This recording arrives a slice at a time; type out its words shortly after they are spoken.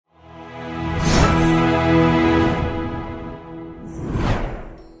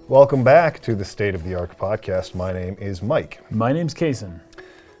Welcome back to the State of the Arc podcast. My name is Mike. My name's Kaysen.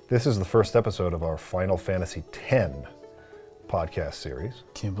 This is the first episode of our Final Fantasy X podcast series.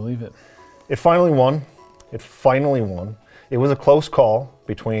 Can't believe it. It finally won. It was a close call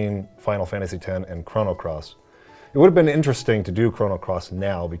between Final Fantasy X and Chrono Cross. It would have been interesting to do Chrono Cross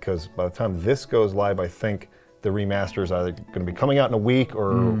now because by the time this goes live, I think the remaster is either going to be coming out in a week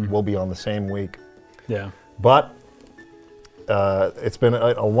or will be on the same week. Yeah. But it's been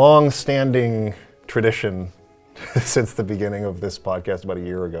a long-standing tradition since the beginning of this podcast about a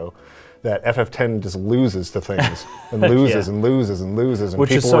year ago that FF10 just loses to things and loses and loses and loses, and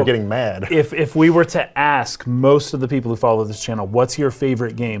Which people are getting mad. If we were to ask most of the people who follow this channel, what's your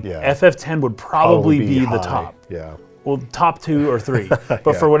favorite game? Yeah. FF10 would probably be the high. top. Yeah. Well, top 2 or 3. But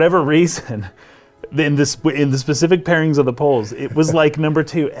Yeah. for whatever reason, in the specific pairings of the polls, it was like number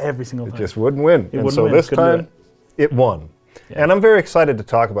 2 every single time. It just wouldn't win. And wouldn't so win. this Couldn't do time, it won. Yeah. And I'm very excited to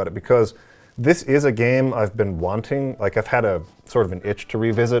talk about it because this is a game I've been wanting. Like, I've had a sort of an itch to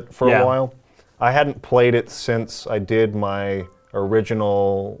revisit for a while. I hadn't played it since I did my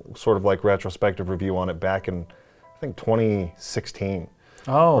original sort of like retrospective review on it back in, I think, 2016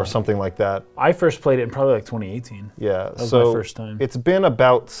 or something like that. I first played it in probably like 2018. Yeah, That was so my first time. It's been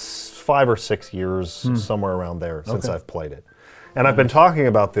about 5 or 6 years, somewhere around there, since I've played it. And I've been talking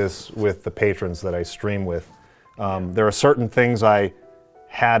about this with the patrons that I stream with. There are certain things I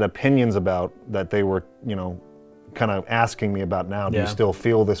had opinions about that they were, kind of asking me about now. Do you still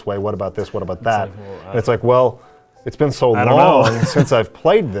feel this way? What about this? What about that? And it's like, well, it's been so long since I've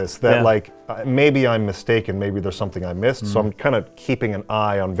played this that maybe I'm mistaken. Maybe there's something I missed. So I'm kind of keeping an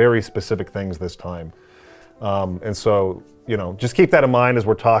eye on very specific things this time. And so, just keep that in mind as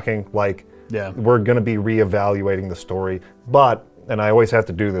we're talking. We're going to be reevaluating the story. But, and I always have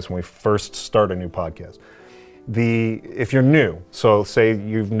to do this when we first start a new podcast, if you're new, so say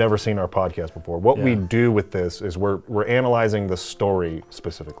you've never seen our podcast before, what we do with this is we're analyzing the story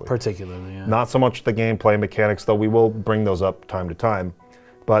specifically. Particularly, yeah. Not so much the gameplay mechanics, though we will bring those up time to time.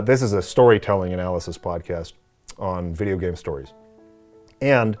 But this is a storytelling analysis podcast on video game stories.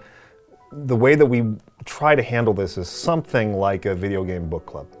 And the way that we try to handle this is something like a video game book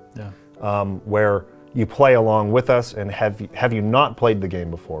club. Where you play along with us, and have you not played the game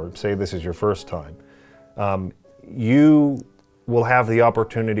before, say this is your first time, you will have the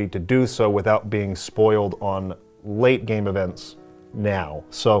opportunity to do so without being spoiled on late game events now.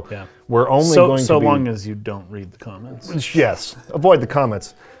 So we're only going to So long as you don't read the comments. Yes, avoid the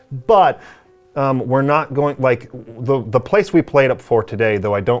comments. But we're not going, the place we played up for today,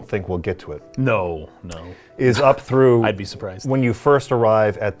 though I don't think we'll get to it. No. Is up through I'd be surprised. when you first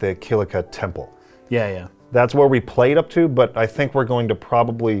arrive at the Kilika Temple. Yeah. That's where we played up to, but I think we're going to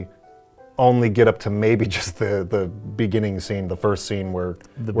probably only get up to maybe just the beginning scene, the first scene where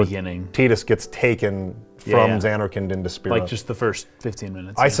Tidus gets taken from Zanarkand into Spira. Like just the first 15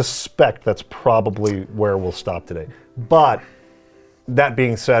 minutes. I suspect that's probably where we'll stop today. But that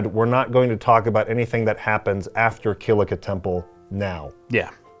being said, we're not going to talk about anything that happens after Kilika Temple now. Yeah.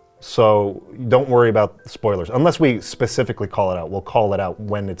 So don't worry about spoilers. Unless we specifically call it out. We'll call it out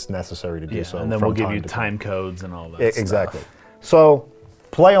when it's necessary to do so. And then we'll give you time codes and all that Exactly. stuff. So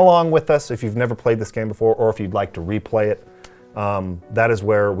play along with us if you've never played this game before, or if you'd like to replay it. That is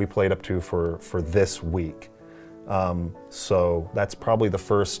where we played up to for this week. So that's probably the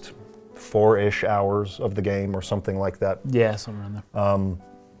first 4-ish hours of the game or something like that. Yeah, somewhere in there.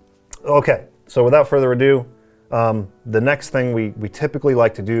 Okay, so without further ado, the next thing we typically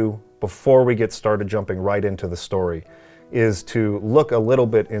like to do before we get started jumping right into the story is to look a little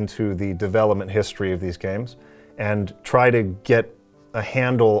bit into the development history of these games and try to get a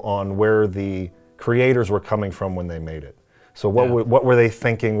handle on where the creators were coming from when they made it. So what were they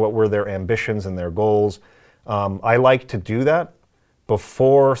thinking? What were their ambitions and their goals? I like to do that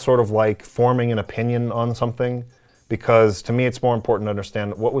before sort of like forming an opinion on something, because to me it's more important to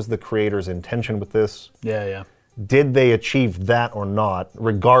understand what was the creator's intention with this. Yeah. Did they achieve that or not,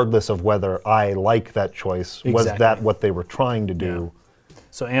 regardless of whether I like that choice? Exactly. Was that what they were trying to do?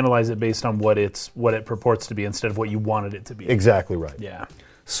 So analyze it based on what it purports to be instead of what you wanted it to be. Exactly right. Yeah.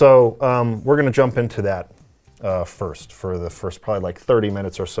 So we're going to jump into that first. For the first probably like 30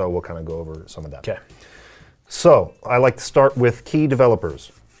 minutes or so, we'll kind of go over some of that. Okay. So I like to start with key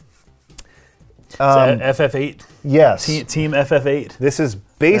developers. FF8? Yes. Team FF8? This is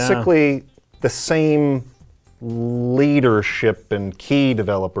basically the same leadership and key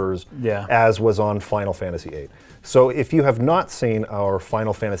developers as was on Final Fantasy VIII. So if you have not seen our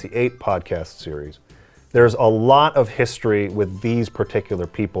Final Fantasy VIII podcast series, there's a lot of history with these particular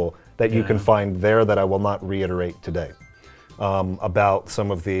people that you can find there that I will not reiterate today. about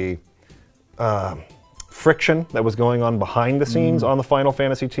some of the friction that was going on behind the scenes on the Final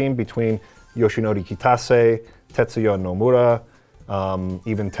Fantasy team between Yoshinori Kitase, Tetsuya Nomura,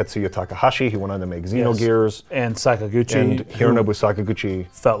 even Tetsuya Takahashi, who went on to make Xenogears, and Sakaguchi, and Hironobu Sakaguchi.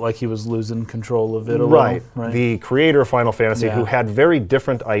 Felt like he was losing control of it a Right. little. Right. The creator of Final Fantasy, Yeah. who had very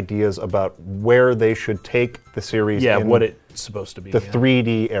different ideas about where they should take the series in what it's supposed to be. the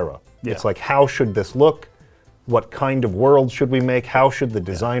 3D era. Yeah. It's like, how should this look? What kind of world should we make? How should the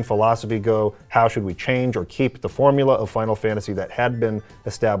design philosophy go? How should we change or keep the formula of Final Fantasy that had been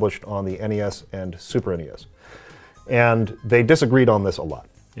established on the NES and Super NES? And they disagreed on this a lot.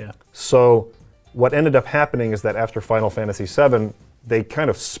 Yeah. So what ended up happening is that after Final Fantasy VII, they kind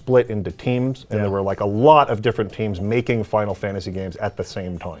of split into teams, and Yeah. there were like a lot of different teams making Final Fantasy games at the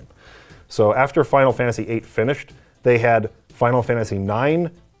same time. So after Final Fantasy VIII finished, they had Final Fantasy IX,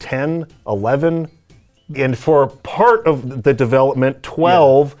 10, 11, and for part of the development,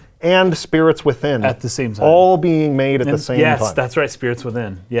 12, and Spirits Within. At the same time. All being made at the same time. Yes, that's right. Spirits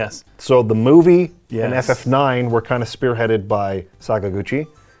Within. Yes. So the movie and Yes. FF9 were kind of spearheaded by Sakaguchi.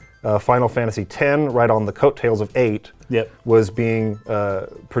 Final Fantasy X, right on the coattails of 8, Yep. was being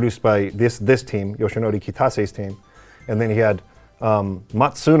produced by this team, Yoshinori Kitase's team. And then he had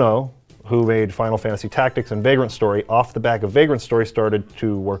Matsuno, who made Final Fantasy Tactics and Vagrant Story. Off the back of Vagrant Story, started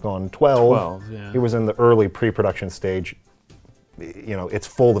to work on 12. 12, yeah. He was in the early pre-production stage. You know, its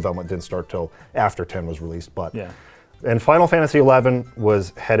full development didn't start till after 10 was released, but Yeah. and Final Fantasy XI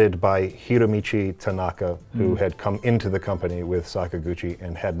was headed by Hiromichi Tanaka, who had come into the company with Sakaguchi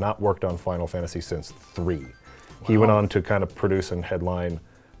and had not worked on Final Fantasy since 3. He went on to kind of produce and headline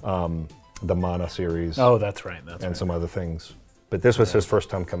the Mana series Oh, that's right. That's and right. some other things. But this was his first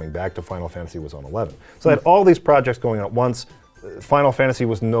time coming back to Final Fantasy, was on 11. So they had all these projects going on at once. Final Fantasy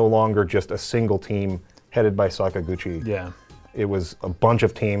was no longer just a single team headed by Sakaguchi. Yeah. It was a bunch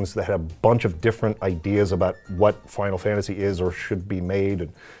of teams that had a bunch of different ideas about what Final Fantasy is or should be made.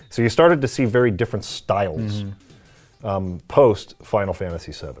 And so you started to see very different styles post Final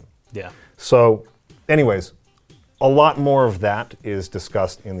Fantasy VII. Yeah. So, anyways, a lot more of that is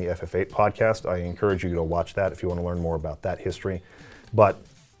discussed in the FF8 podcast. I encourage you to watch that if you want to learn more about that history. But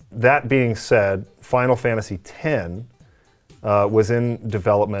that being said, Final Fantasy X was in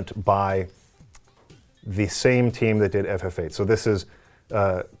development by the same team that did FF8. So this is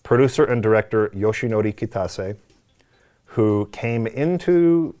producer and director Yoshinori Kitase, who came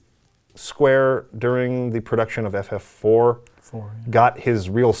into Square during the production of FF4, got his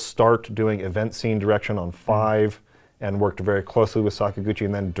real start doing event scene direction on 5, and worked very closely with Sakaguchi,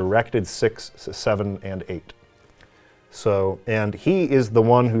 and then directed 6, 7, and 8. So, and he is the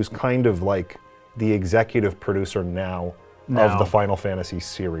one who's kind of like the executive producer now of the Final Fantasy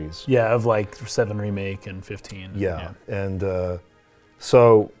series. Yeah, of like 7 Remake and 15. Yeah, and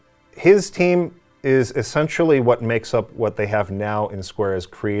so his team is essentially what makes up what they have now in Square as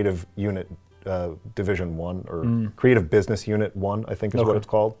Creative Unit Division 1, or Creative Business Unit 1, I think is what it's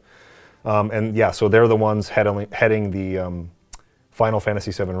called. And yeah, so they're the ones heading the Final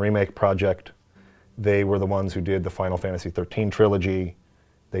Fantasy VII Remake project. They were the ones who did the Final Fantasy 13 trilogy.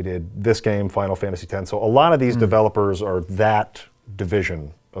 They did this game, Final Fantasy X. So a lot of these developers are that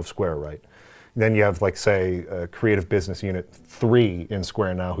division of Square, right? Then you have, like, say, Creative Business Unit 3 in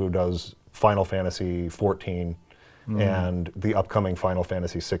Square now, who does Final Fantasy 14 and the upcoming Final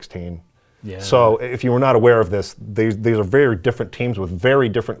Fantasy 16. Yeah. So if you were not aware of this, these are very different teams with very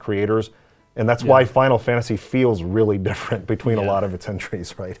different creators, and that's why Final Fantasy feels really different between a lot of its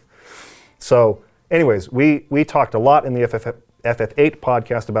entries, right? So anyways, we talked a lot in the FF8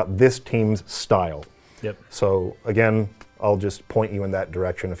 podcast about this team's style. Yep. So again, I'll just point you in that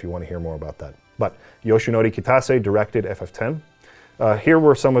direction if you want to hear more about that. But Yoshinori Kitase directed FF10. Here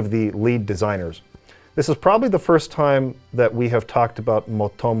were some of the lead designers. This is probably the first time that we have talked about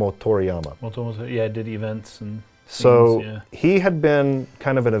Motomo Toriyama. Yeah, did events and So things, he had been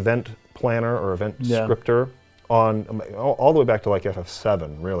kind of an event planner or event scripter on all the way back to like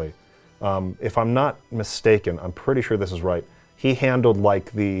FF7, really. If I'm not mistaken, I'm pretty sure this is right. He handled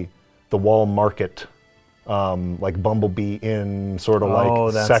like the wall market, like Bumblebee Inn sort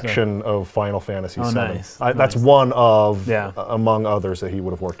of section of Final Fantasy VII. Nice. That's one of among others that he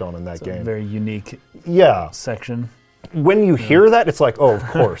would have worked on in that game. A very unique section. When you hear that, it's like, oh, of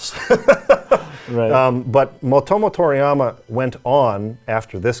course. Right. But Motomo Toriyama went on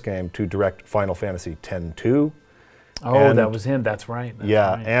after this game to direct Final Fantasy X-2. Oh, that was him. That's right. That's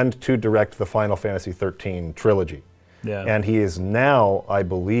right. And to direct the Final Fantasy 13 trilogy. Yeah. And he is now, I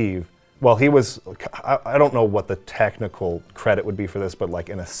believe, well, he was, I don't know what the technical credit would be for this, but like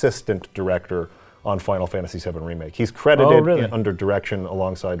an assistant director on Final Fantasy VII Remake. He's credited really? under direction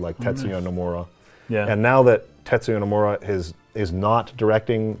alongside like Tetsuya Nomura. Yeah. And now that Tetsuya Nomura is not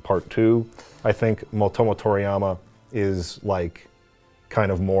directing Part 2, I think Motomo Toriyama is like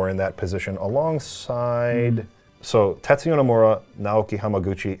kind of more in that position alongside. So Tetsuya Nomura, Naoki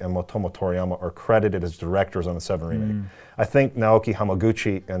Hamaguchi, and Motomo Toriyama are credited as directors on the 7 Remake. I think Naoki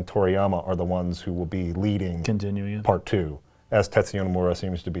Hamaguchi and Toriyama are the ones who will be leading Continuing. Part 2, as Tetsuya Nomura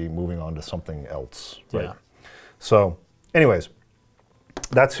seems to be moving on to something else. Right? Yeah. So, anyways,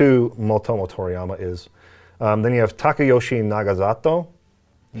 that's who Motomo Toriyama is. Then you have Takayoshi Nagasato.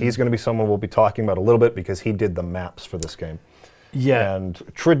 He's going to be someone we'll be talking about a little bit because he did the maps for this game. Yeah. And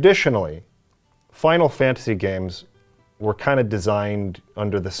traditionally, Final Fantasy games were kind of designed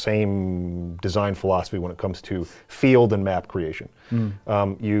under the same design philosophy when it comes to field and map creation.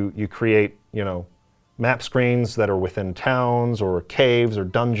 You create, map screens that are within towns or caves or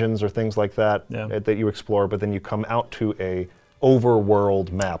dungeons or things like that that you explore, but then you come out to a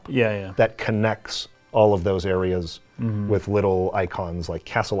overworld map that connects all of those areas with little icons like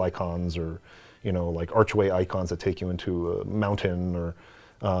castle icons or like archway icons that take you into a mountain or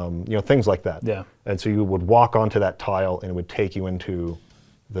things like that. Yeah. And so you would walk onto that tile and it would take you into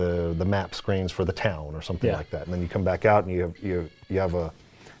the map screens for the town or something like that. And then you come back out and you have a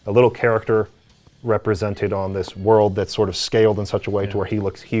little character represented on this world that's sort of scaled in such a way to where he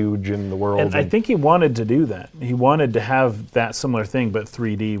looks huge in the world. And I think he wanted to do that. He wanted to have that similar thing, but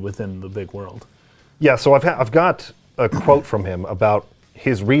 3D within the big world. Yeah, so I've got a quote from him about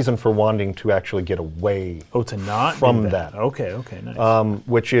his reason for wanting to actually get away to not from do that. Okay, nice.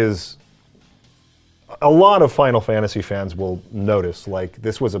 Which is a lot of Final Fantasy fans will notice, like,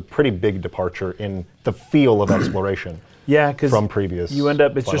 this was a pretty big departure in the feel of exploration. Yeah, because from previous you end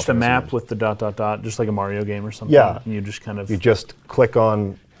up, it's Final just a Fantasy map games. with the ... just like a Mario game or something. Yeah. And you just kind of... You just click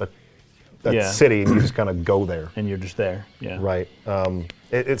on that city and you just kind of go there. And you're just there, yeah. Right.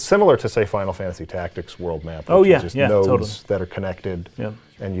 It's similar to, say, Final Fantasy Tactics world map. Oh, which yeah, is just yeah, nodes totally. that are connected, Yep.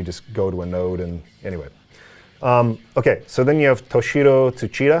 and you just go to a node, and anyway. Okay, so then you have Toshiro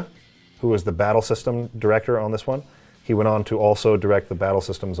Tsuchida, who was the battle system director on this one. He went on to also direct the battle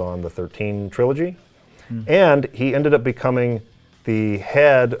systems on the 13 trilogy, and he ended up becoming the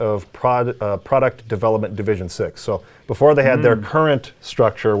head of Product Development Division 6. So before they had their current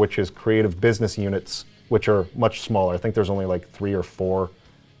structure, which is creative business units, which are much smaller. I think there's only like 3 or 4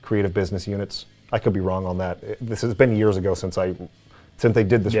 creative business units. I could be wrong on that. This has been years ago since they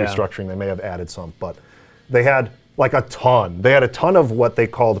did this restructuring. They may have added some, but they had like a ton. They had a ton of what they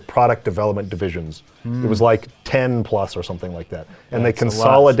called product development divisions. It was like 10 plus or something like that. And they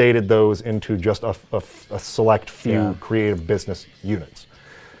consolidated those into just a select few creative business units.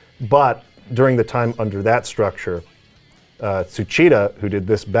 But during the time under that structure, Tsuchida, who did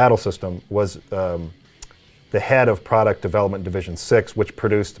this battle system, was the head of Product Development Division 6, which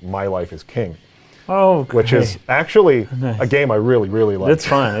produced My Life is King. Oh, okay. Which is actually a game I really, really like. It's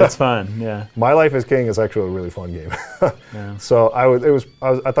fun. It's fun. Yeah. My Life is King is actually a really fun game. So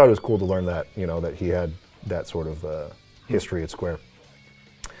I thought it was cool to learn that that he had that sort of history at Square.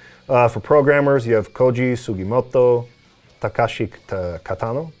 For programmers, you have Koji Sugimoto, Takashi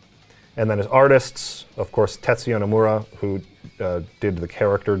Katano, and then as artists, of course, Tetsuya Nomura, who did the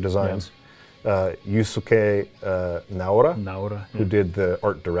character designs, Yusuke Naora, who did the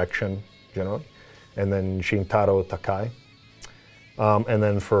art direction generally, and then Shintaro Takai. And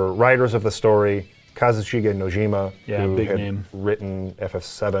then for writers of the story, Kazushige Nojima, who big had name. written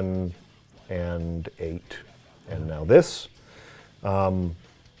FF7 and 8, and now this.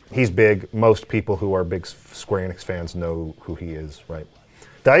 He's big. Most people who are big Square Enix fans know who he is, right?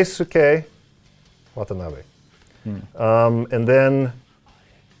 Daisuke Watanabe. And then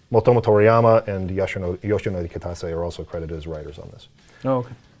Motomo Toriyama and Yoshinori Kitase are also credited as writers on this. Oh,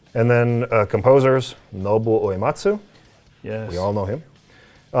 okay. And then composers, Nobuo Uematsu. Yes. We all know him.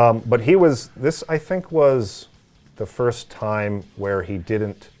 But this I think was the first time where he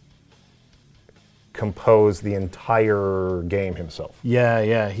didn't compose the entire game himself.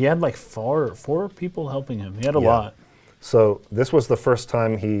 Yeah. He had like four people helping him. He had a lot. So this was the first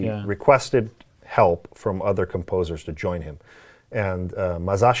time he requested help from other composers to join him. And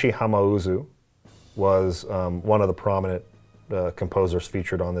Masashi Hamauzu was one of the prominent composers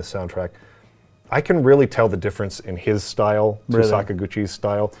featured on this soundtrack. I can really tell the difference in his style to Sakaguchi's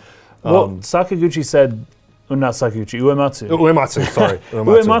style. Well, Sakaguchi said, not Sakaguchi, Uematsu. Uematsu, sorry.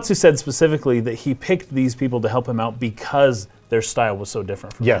 Uematsu said specifically that he picked these people to help him out because their style was so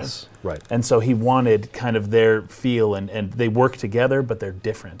different from his. Right. And so he wanted kind of their feel, and they work together, but they're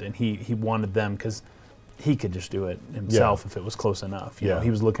different. And he wanted them because he could just do it himself if it was close enough. You know, he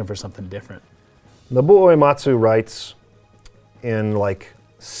was looking for something different. Nobuo Uematsu writes in like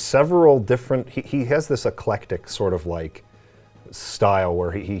several different. He has this eclectic sort of like style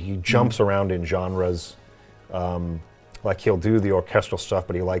where he jumps around in genres. Like he'll do the orchestral stuff,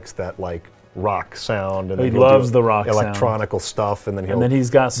 but he likes that like rock sound, and He then loves do the rock sound. electronical stuff, and then he's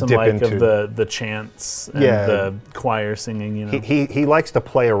got some dip like into, of the chants and the choir singing. You know, he likes to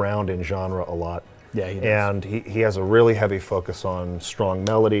play around in genre a lot. Yeah, he does. And he has a really heavy focus on strong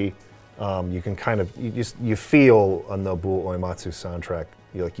melody. You can kind of you feel a Nobuo Uematsu soundtrack.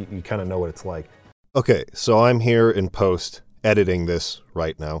 You kind of know what it's like. Okay, so I'm here in post editing this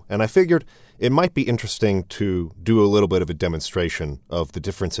right now, and I figured it might be interesting to do a little bit of a demonstration of the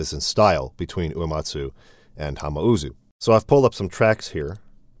differences in style between Uematsu and Hamauzu. So I've pulled up some tracks here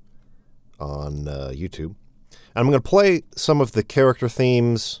on YouTube, and I'm going to play some of the character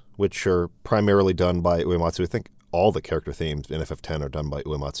themes, which are primarily done by Uematsu. I think all the character themes in FF10 are done by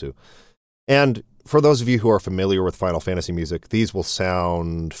Uematsu. And for those of you who are familiar with Final Fantasy music, these will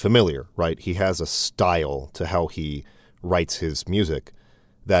sound familiar, right? He has a style to how he writes his music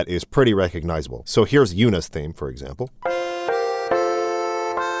that is pretty recognizable. So here's Yuna's theme, for example.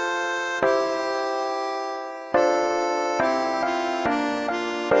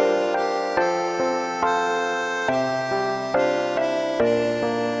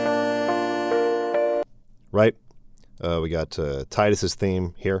 Right? We got Tidus's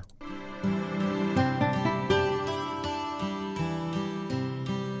theme here.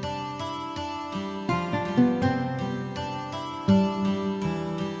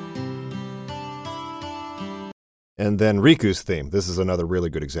 And then Riku's theme. This is another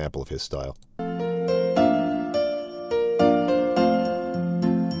really good example of his style.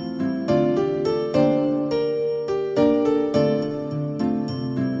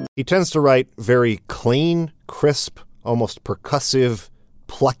 He tends to write very clean, crisp, almost percussive,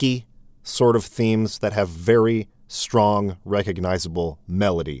 plucky sort of themes that have very strong, recognizable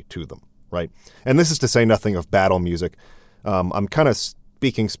melody to them, right? And this is to say nothing of battle music. I'm kind of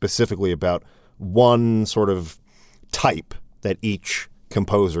speaking specifically about one sort of type that each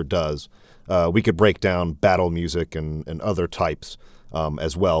composer does. We could break down battle music and other types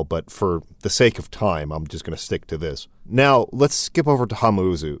as well, but for the sake of time, I'm just going to stick to this. Now, let's skip over to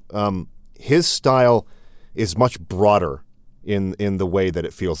Hamauzu. His style is much broader in the way that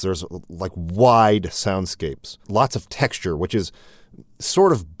it feels. There's like wide soundscapes, lots of texture, which is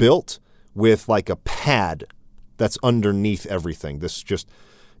sort of built with like a pad that's underneath everything. This just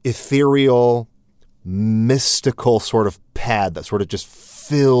ethereal, mystical sort of pad that sort of just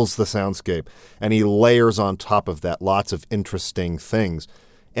fills the soundscape, and he layers on top of that lots of interesting things.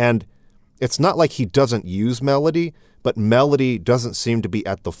 And it's not like he doesn't use melody, but melody doesn't seem to be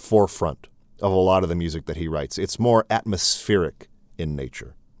at the forefront of a lot of the music that he writes. It's more atmospheric in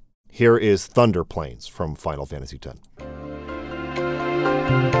nature. Here is Thunder Plains from Final Fantasy X.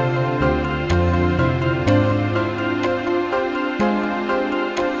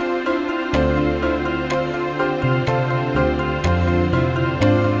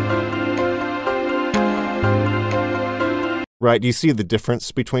 Right, do you see the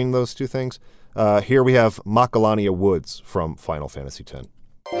difference between those two things? Here we have Macalania Woods from Final Fantasy X.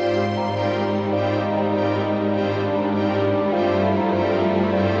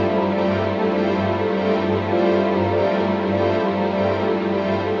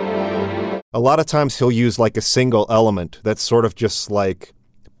 A lot of times he'll use like a single element that's sort of just like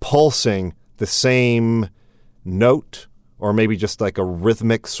pulsing the same note, or maybe just like a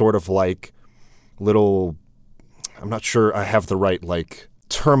rhythmic sort of like little, I'm not sure I have the right like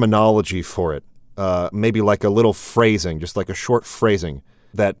terminology for it. Maybe like a little phrasing, just like a short phrasing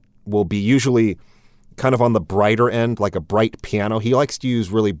that will be usually kind of on the brighter end, like a bright piano. He likes to use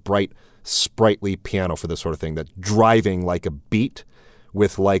really bright, sprightly piano for this sort of thing, that's driving like a beat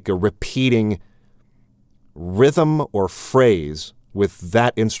with like a repeating rhythm or phrase with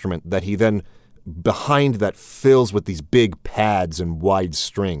that instrument that he then behind that fills with these big pads and wide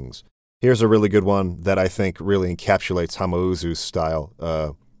strings. Here's a really good one that I think really encapsulates Hamauzu's style,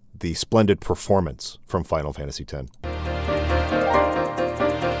 the Splendid Performance from Final Fantasy X.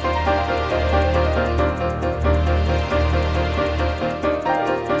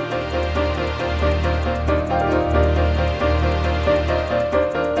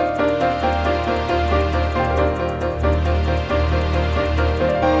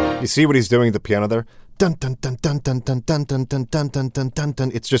 You see what he's doing at the piano there? Dun dun dun dun dun dun dun dun dun dun dun dun dun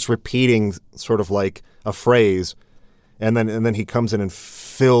dun. It's just repeating sort of like a phrase, and then he comes in and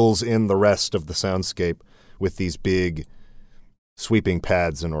fills in the rest of the soundscape with these big sweeping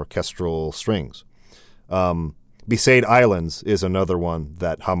pads and orchestral strings. Besaid Islands is another one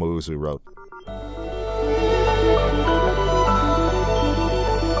that Hamauzu wrote.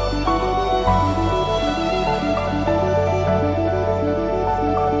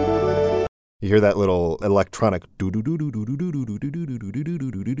 You hear that little electronic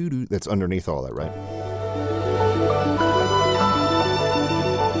do-do-do-do-do-do-do-do-do-do-do-do-do-do-do that's underneath all that, right?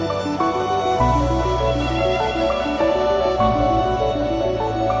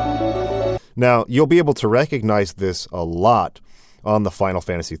 Now, you'll be able to recognize this a lot on the Final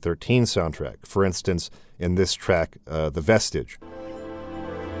Fantasy XIII soundtrack. For instance, in this track, The Vestige.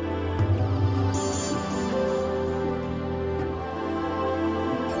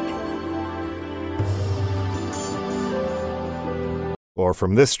 Or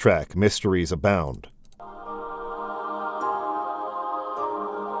from this track, Mysteries Abound.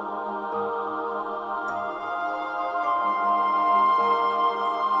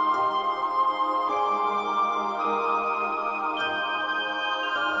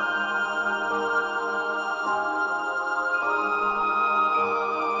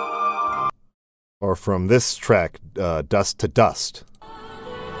 Or from this track, Dust to Dust.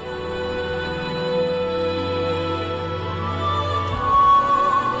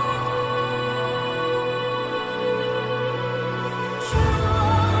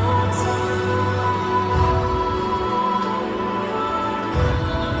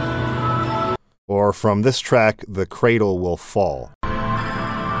 Or from this track, The Cradle Will Fall.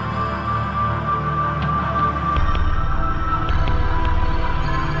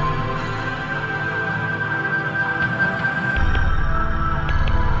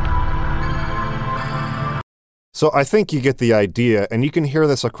 So I think you get the idea, and you can hear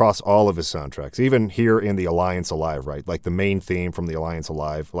this across all of his soundtracks, even here in the Alliance Alive, right? Like the main theme from the Alliance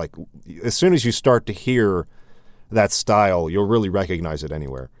Alive. Like, as soon as you start to hear that style, you'll really recognize it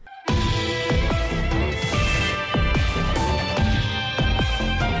anywhere.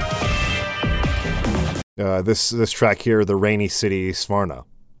 This track here, The Rainy City Svarna,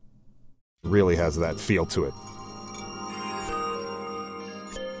 really has that feel to it.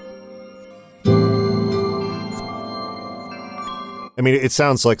 I mean, it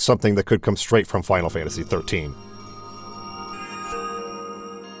sounds like something that could come straight from Final Fantasy XIII.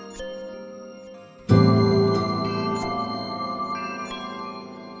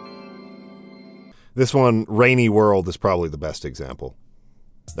 This one, Rainy World, is probably the best example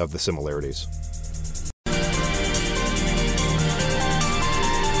of the similarities.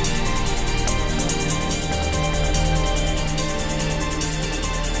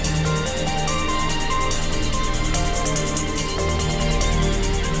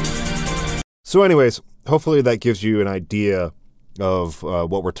 So anyways, hopefully that gives you an idea of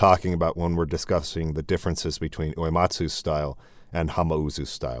what we're talking about when we're discussing the differences between Uematsu's style and Hamauzu's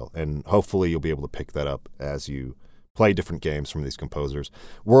style. And hopefully you'll be able to pick that up as you play different games from these composers.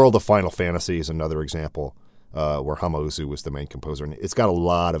 World of Final Fantasy is another example where Hamauzu was the main composer. And it's got a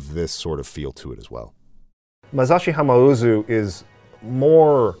lot of this sort of feel to it as well. Masashi Hamauzu is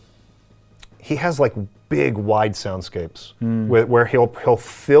more... He has like big, wide soundscapes where he'll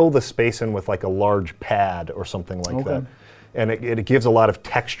fill the space in with like a large pad or something like that. And it gives a lot of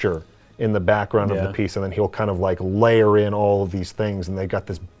texture in the background of the piece, and then he'll kind of like layer in all of these things, and they've got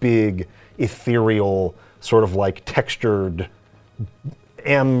this big, ethereal, sort of like textured,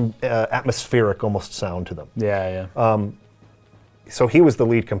 atmospheric almost sound to them. Yeah, yeah. So he was the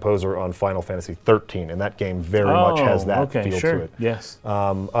lead composer on Final Fantasy XIII, and that game very much has that feel to it. Yes.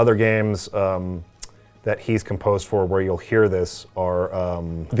 Other games that he's composed for where you'll hear this are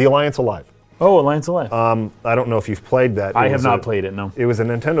The Alliance Alive. Oh, Alliance Alive. I don't know if you've played that. I have not played it, no. It was a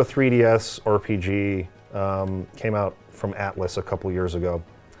Nintendo 3DS RPG, came out from Atlas a couple years ago.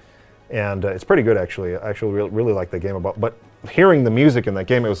 And it's pretty good, actually. I actually really like the game. But hearing the music in that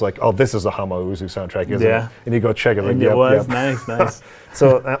game, it was like, oh, this is a Hamauzu soundtrack, isn't it? And you go check it. And it was, nice.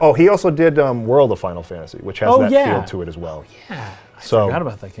 So, he also did World of Final Fantasy, which has that feel to it as well. Yeah, I forgot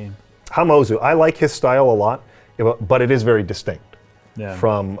about that game. Hamauzu, I like his style a lot, but it is very distinct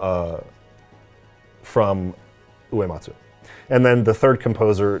from Uematsu. And then the third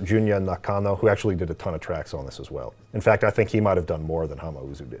composer, Junya Nakano, who actually did a ton of tracks on this as well. In fact, I think he might have done more than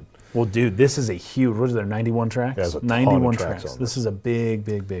Hamauzu did. Well, dude, this is a huge, what is there, 91 tracks? There's a ton 91 of tracks on this is a big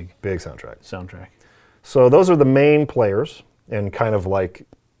soundtrack. So those are the main players, and kind of like,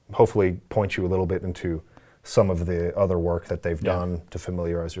 hopefully point you a little bit into some of the other work that they've done to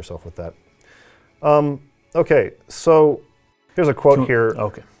familiarize yourself with that. Okay, so here's a quote here.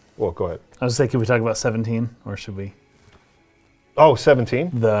 Okay. Well, go ahead. I was saying, can we talk about 17, or should we? Oh,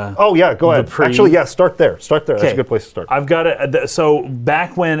 17? Oh, yeah, go ahead. Actually, yeah, start there. Start there. That's a good place to start. I've got it. So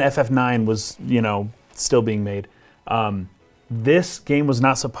back when FF9 was, still being made, this game was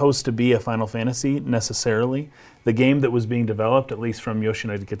not supposed to be a Final Fantasy necessarily. The game that was being developed, at least from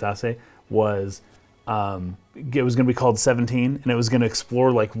Yoshinori Kitase, was it was going to be called 17, and it was going to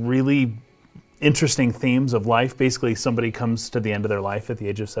explore like really interesting themes of life. Basically, somebody comes to the end of their life at the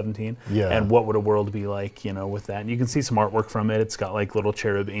age of 17, Yeah. and what would a world be like, with that? And you can see some artwork from it. It's got like little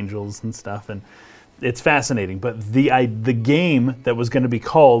cherub angels and stuff, and it's fascinating. But the game that was going to be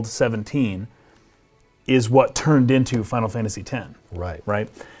called 17 is what turned into Final Fantasy X. Right. Right?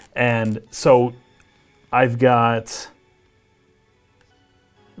 And so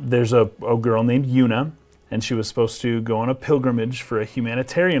there's a girl named Yuna, and she was supposed to go on a pilgrimage for a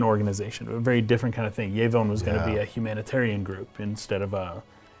humanitarian organization, a very different kind of thing. Yevon was going to be a humanitarian group instead of a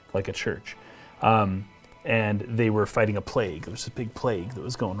church. And they were fighting a plague. There was a big plague that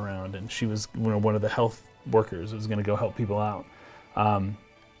was going around, and she was one of the health workers that was going to go help people out.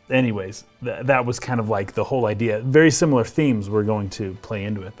 Anyways, that was kind of like the whole idea. Very similar themes were going to play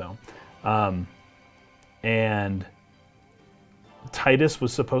into it, though. And Titus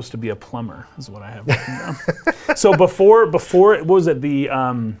was supposed to be a plumber, is what I have written down. So before what was it, the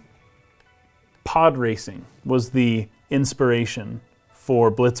pod racing was the inspiration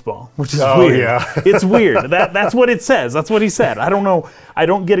for Blitzball, which is weird. Yeah. It's weird. That's what it says. That's what he said. I don't know. I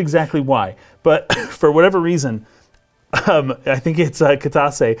don't get exactly why. But for whatever reason, I think it's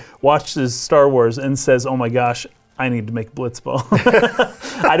Kitase watches Star Wars and says, "Oh my gosh, I need to make Blitzball."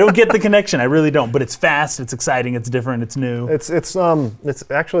 I don't get the connection. I really don't. But it's fast. It's exciting. It's different. It's new. It's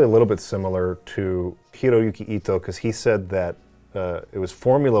actually a little bit similar to Hiroyuki Ito, because he said that it was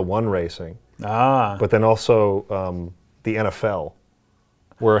Formula One racing, but then also the NFL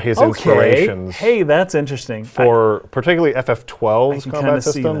were his inspirations. Hey, that's interesting. For particularly FF12's I can kinda combat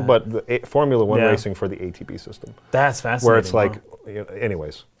see system, that. but the Formula One racing for the ATB system. That's fascinating. Where it's like,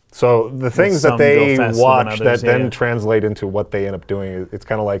 anyways. So the things that some they go faster than watch others, that then translate into what they end up doing, it's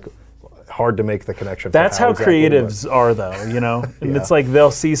kind of like hard to make the connection. That's how exactly creatives are, though, And it's like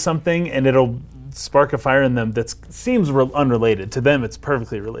they'll see something and it'll spark a fire in them that seems unrelated. To them, it's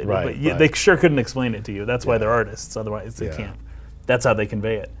perfectly related. Right, but they sure couldn't explain it to you. That's why they're artists. Otherwise, they can't. That's how they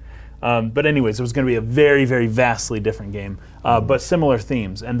convey it. But anyways, it was going to be a very, very vastly different game, but similar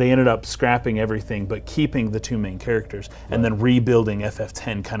themes. And they ended up scrapping everything but keeping the two main characters and then rebuilding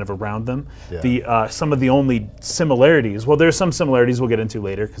FF10 kind of around them. Yeah. Some of the only similarities, well, there's some similarities we'll get into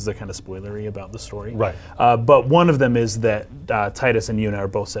later because they're kind of spoilery about the story. Right. But one of them is that Titus and Yuna are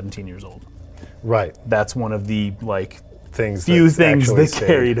both 17 years old. Right. That's one of the few things that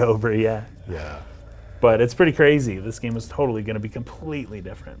carried over, Yeah. But it's pretty crazy. This game is totally going to be completely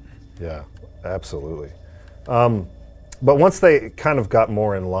different. Yeah, absolutely. But once they kind of got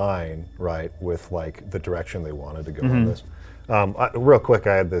more in line, right, with the direction they wanted to go on this, real quick,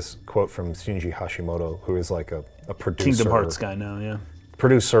 I had this quote from Shinji Hashimoto, who is a producer. Kingdom Hearts guy now, yeah.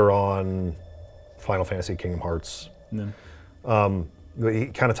 Producer on Final Fantasy, Kingdom Hearts. Yeah. He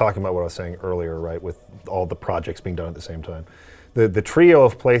kind of talking about what I was saying earlier, right, with all the projects being done at the same time. The trio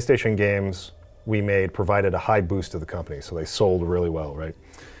of PlayStation games we made provided a high boost to the company, so they sold really well, right?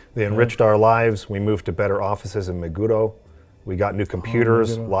 They enriched our lives. We moved to better offices in Meguro. We got new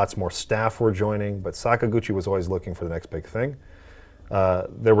computers. Lots more staff were joining, but Sakaguchi was always looking for the next big thing.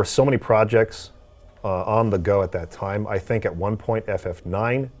 There were so many projects on the go at that time. I think at one point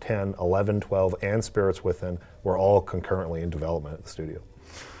FF9, 10, 11, 12, and Spirits Within were all concurrently in development at the studio.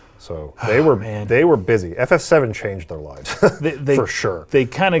 So they were busy. FF7 changed their lives, for sure. They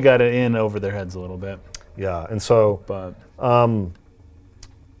kind of got it in over their heads a little bit. Yeah, and so... But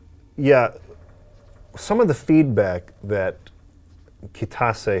yeah, some of the feedback that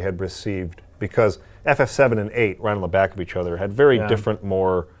Kitase had received, because FF7 and 8, right on the back of each other, had very different,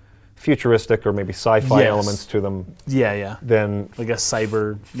 more futuristic or maybe sci-fi elements to them. Yeah. Than like a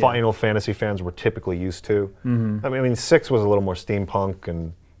cyber Final Fantasy fans were typically used to. I mean, 6 was a little more steampunk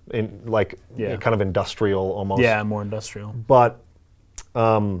and kind of industrial almost. Yeah, more industrial. But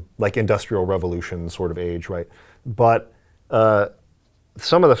like Industrial Revolution sort of age, right? But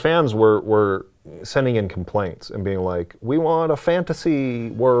some of the fans were sending in complaints and being like, we want a fantasy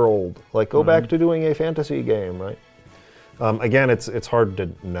world. Go back to doing a fantasy game, right? Again, it's hard to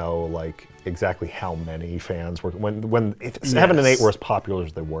know exactly how many fans were when 7 and 8 were as popular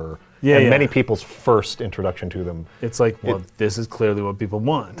as they were. And many people's first introduction to them. It's this is clearly what people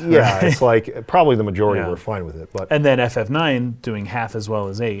want. Yeah, right? It's probably the majority were fine with it. And then FF9 doing half as well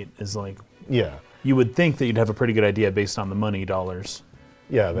as 8 is you would think that you'd have a pretty good idea based on the money dollars.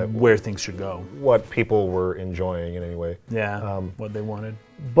 Yeah, where things should go. What people were enjoying in any way. Yeah, what they wanted.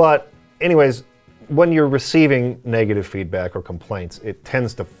 But anyways, when you're receiving negative feedback or complaints, it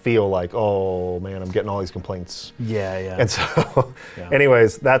tends to feel like, oh man, I'm getting all these complaints. Yeah. And so,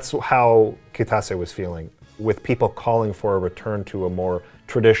 anyways, that's how Kitase was feeling, with people calling for a return to a more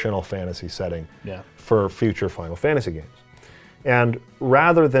traditional fantasy setting for future Final Fantasy games. And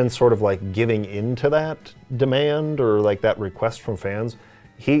rather than sort of like giving into that demand or like that request from fans,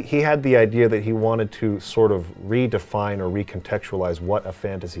 he had the idea that he wanted to sort of redefine or recontextualize what a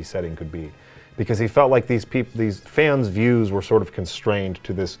fantasy setting could be. Because he felt like these fans' views were sort of constrained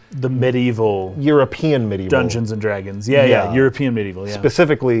to this the medieval European medieval Dungeons and Dragons. Yeah, European medieval. Yeah,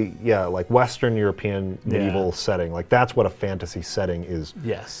 specifically, like Western European medieval setting. Like that's what a fantasy setting is.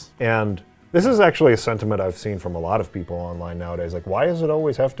 Yes, and this is actually a sentiment I've seen from a lot of people online nowadays. Like, why does it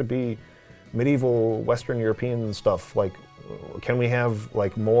always have to be medieval Western European stuff? Like, can we have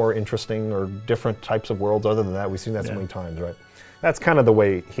like more interesting or different types of worlds other than that? We've seen that so many times, right? That's kind of the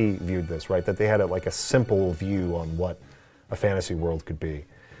way he viewed this, right? That they had like a simple view on what a fantasy world could be.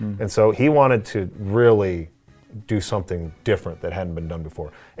 And so he wanted to really do something different that hadn't been done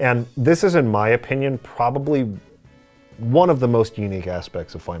before. And this is, in my opinion, probably one of the most unique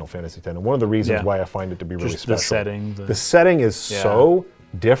aspects of Final Fantasy X, and one of the reasons why I find it to be really special. The setting. The setting is so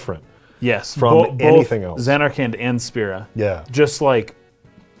different from anything else. Zanarkand and Spira. Yeah.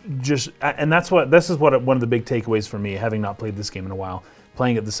 And this is what one of the big takeaways for me, having not played this game in a while,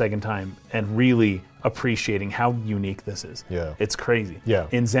 playing it the second time and really appreciating how unique this is. Yeah. It's crazy. Yeah.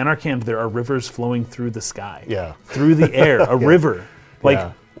 In Zanarkand, there are rivers flowing through the sky. Yeah. Through the air, a river.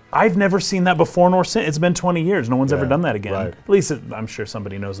 Like, I've never seen that before nor since. It's been 20 years. No one's ever done that again. Right. At least I'm sure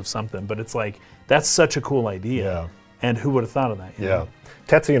somebody knows of something, but it's like, that's such a cool idea. Yeah. And who would have thought of that? You know?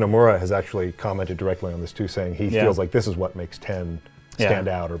 Tetsuya Nomura has actually commented directly on this too, saying he feels like this is what makes 10 stand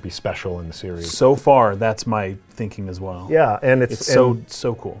out or be special in the series. So far, that's my thinking as well. Yeah, and it's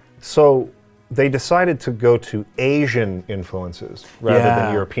so cool. So they decided to go to Asian influences rather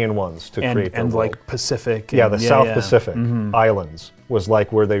than European ones to create their world. Like Pacific. The South Pacific islands was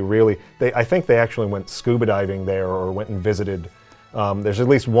like where I think they actually went scuba diving there or went and visited. There's at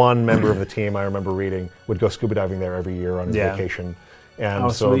least one member of the team I remember reading would go scuba diving there every year on his vacation.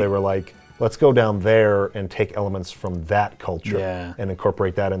 And so they were like, let's go down there and take elements from that culture and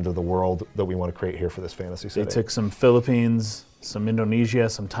incorporate that into the world that we want to create here for this fantasy setting. They took some Philippines, some Indonesia,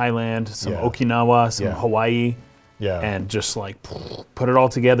 some Thailand, some Okinawa, some Hawaii, and just like put it all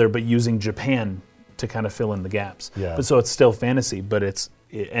together, but using Japan to kind of fill in the gaps. Yeah. But so it's still fantasy, but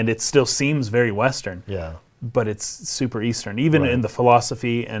it still seems very Western. Yeah. But it's super Eastern. Even in the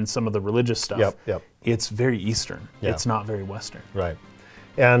philosophy and some of the religious stuff, it's very Eastern. Yeah. It's not very Western. Right.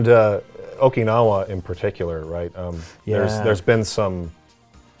 And Okinawa in particular, right? There's been some,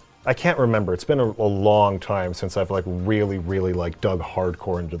 I can't remember, it's been a long time since I've like really like dug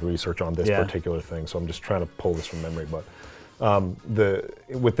hardcore into the research on this particular thing, so I'm just trying to pull this from memory, but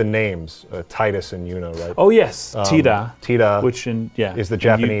with the names, Titus and Yuna, right? Oh yes, Tita. Tita, which is the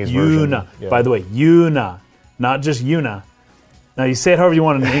Japanese version. Yuna. Yeah. By the way, Yuna, not just Yuna. Now you say it however you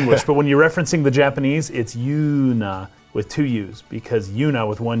want in English, but when you're referencing the Japanese, it's Yuna with 2 U's, because Yuna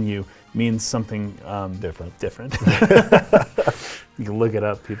with 1 U means something different. You can look it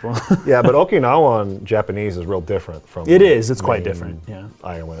up, people. Yeah, but Okinawa in Japanese is real different from. It is. It's quite different. Yeah.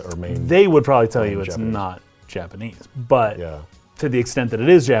 Island or main. They would probably tell you it's not Japanese, but to the extent that it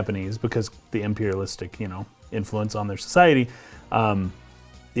is Japanese, because the imperialistic, influence on their society,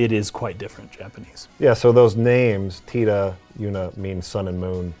 it is quite different Japanese. Yeah. So those names, Tita, Yuna, mean sun and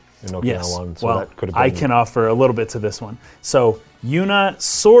moon in Okinawan. Yes. So that could have been. I can offer a little bit to this one. So Yuna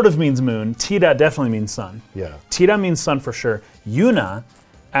sort of means moon. Tita definitely means sun. Yeah. Tita means sun for sure. Yuna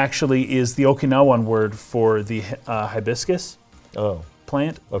actually is the Okinawan word for the hibiscus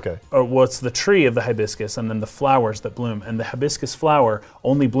plant. Okay. Or what's the tree of the hibiscus, and then the flowers that bloom. And the hibiscus flower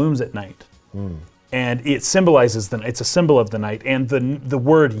only blooms at night. And it symbolizes it's a symbol of the night. And the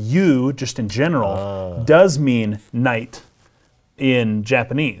word yu, just in general, does mean night in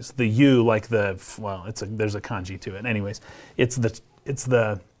Japanese. The yu, like there's a kanji to it. Anyways, it's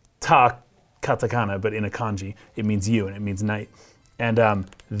the ta katakana, but in a kanji, it means yu and it means night. And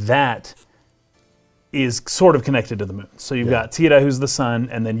that is sort of connected to the moon. So you've got Tira, who's the sun,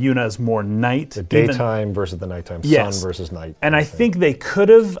 and then Yuna is more night. The daytime versus the nighttime, sun versus night. And I think they could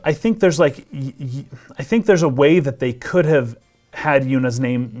have, I think there's a way that they could have had Yuna's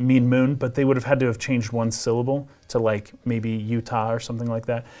name mean moon, but they would have had to have changed one syllable to like maybe Utah or something like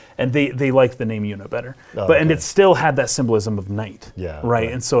that. And they like the name Yuna better. And it still had that symbolism of night. Yeah. Right?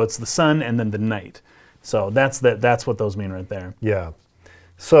 And so it's the sun and then the night. So that's what those mean right there. Yeah.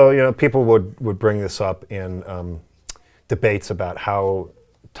 So, people would bring this up in debates about how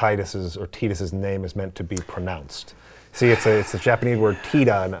Titus's name is meant to be pronounced. See, it's the Japanese word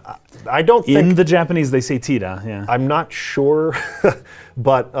Tita, and I don't think... In the Japanese, they say Tita, yeah. I'm not sure,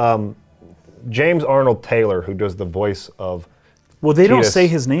 but James Arnold Taylor, who does the voice of Well, they don't Titus, say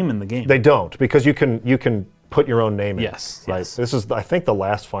his name in the game. They don't, because you can put your own name in. Yes, right. yes. This is, I think, the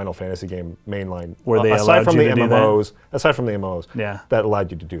last Final Fantasy game mainline Where they aside allowed from you the to do that? MMOs. Aside from the MMOs, Yeah. that allowed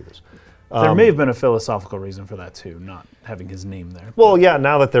you to do this. There may have been a philosophical reason for that too, not having his name there. Well, yeah.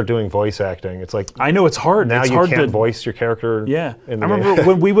 Now that they're doing voice acting, it's like I know it's hard. now it's you hard can't to voice your character. Yeah, I in the remember game.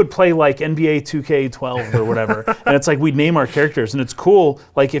 when we would play like NBA 2K12 or whatever, and it's like we'd name our characters, and it's cool.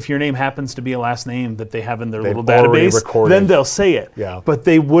 Like if your name happens to be a last name that they have in their They've little already database, recorded. then they'll say it. Yeah. But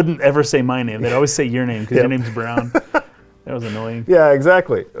they wouldn't ever say my name. They'd always say your name because Yep. your name's Brown. That was annoying. Yeah,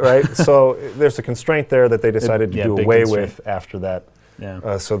 exactly. Right. So there's a constraint there that they decided to yeah, do big away constraint. with after that.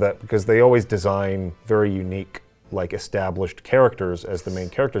 Yeah. So that because they always design very unique, like established characters as the main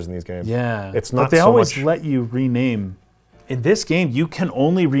characters in these games. Yeah. It's not But they so always much. let you rename. In this game, you can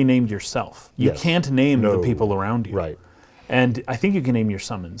only rename yourself. You Yes. can't name No. the people around you. Right. And I think you can name your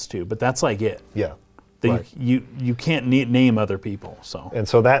summons too, but that's like it. Yeah. That Right. you can't name other people. So And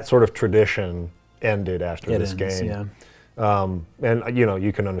so that sort of tradition ended after it this ends, game. yeah. And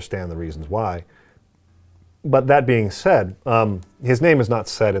you can understand the reasons why. But that being said, his name is not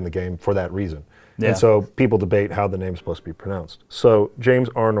said in the game for that reason. Yeah. And so people debate how the name's supposed to be pronounced. So James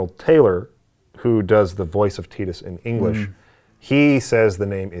Arnold Taylor, who does the voice of Tidus in English, he says the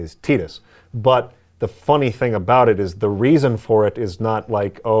name is Tidus. But the funny thing about it is the reason for it is not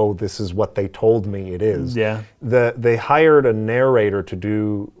like, oh, this is what they told me it is. Yeah. They hired a narrator to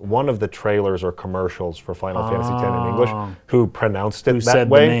do one of the trailers or commercials for Final Fantasy X in English who pronounced it that said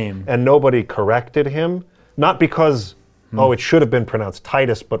the way. name. And nobody corrected him. Not because, oh, it should have been pronounced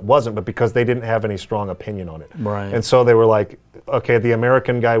Titus, but wasn't, but because they didn't have any strong opinion on it. Right. And so they were like, okay, the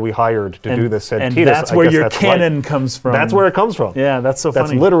American guy we hired to do this said and Titus. that's I where guess your that's canon right. comes from. That's where it comes from. Yeah, that's so That's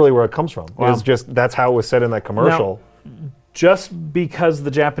funny. literally where it comes from. Wow. It's just, that's how it was said in that commercial. Just because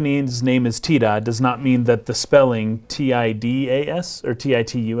the Japanese name is Tida does not mean that the spelling T-I-D-A-S or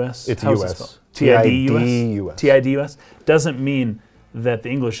T-I-T-U-S? It's How's it US. spelled? T-I-D-U-S. T-I-D-U-S doesn't mean that the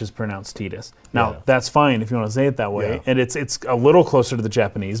English is pronounced Tidus. Now, Yeah. that's fine if you want to say it that way, Yeah. and it's a little closer to the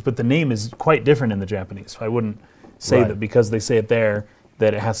Japanese, but the name is quite different in the Japanese. So I wouldn't say Right. that because they say it there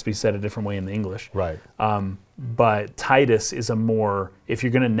that it has to be said a different way in the English. Right. But Titus is a more, if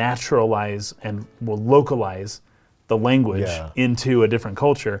you're going to naturalize and localize the language Yeah. into a different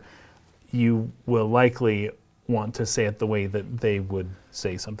culture, you will likely want to say it the way that they would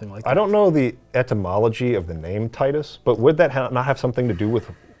say something like that. I don't know the etymology of the name Titus, but would that not have something to do with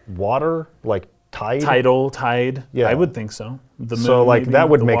water, like tide? Tidal, tide, Yeah. I would think so. The So moon, like maybe, that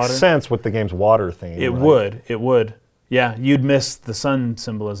would the make water. sense with the game's water theme. It right? would. Yeah, you'd miss the sun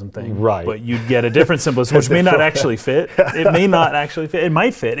symbolism thing. Right. But you'd get a different symbolism, which may not actually fit. It may not actually fit. It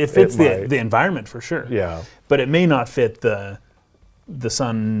might fit. It fits might. the environment for sure. Yeah. But it may not fit the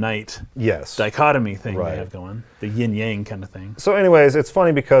sun-night Yes. dichotomy thing Right. they have going, the yin-yang kind of thing. So anyways, it's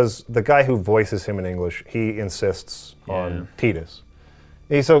funny because the guy who voices him in English, he insists Yeah. on Tidus.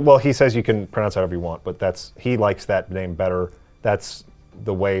 He said, well, he says you can pronounce however you want, but he likes that name better. That's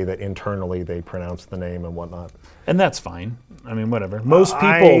the way that internally they pronounce the name and whatnot. And that's fine. I mean, whatever. Most people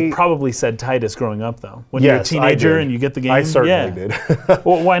I- probably said Titus growing up, though. When Yes, you're a I teenager did. and you get the game, I certainly yeah. did.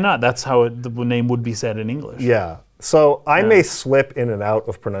 Well, why not? That's how the name would be said in English. Yeah. So I may slip in and out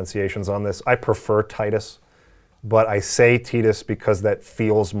of pronunciations on this. I prefer Titus, but I say Titus because that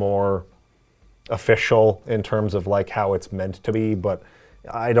feels more official in terms of like how it's meant to be, but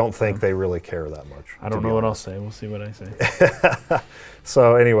I don't think they really care that much. I don't know what I'll say. We'll see what I say.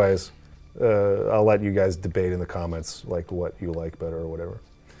 So anyways, I'll let you guys debate in the comments like what you like better or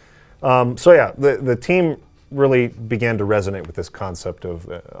whatever. So yeah, the team really began to resonate with this concept of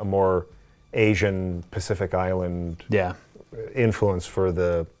a more Asian Pacific Island Yeah. influence for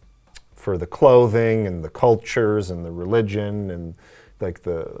the clothing and the cultures and the religion and like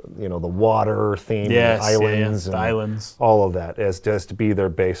the water theme, Yes, the islands, the and islands. all of that as just to be their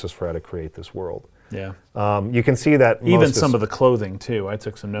basis for how to create this world. Yeah. You can see that Even some of the clothing, too. I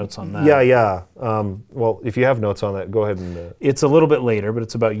took some notes on that. yeah. Well, if you have notes on that, go ahead and. It's a little bit later, but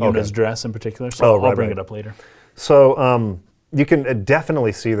it's about Yuna's Okay. dress in particular, so Oh, I'll right, bring right. it up later. So you can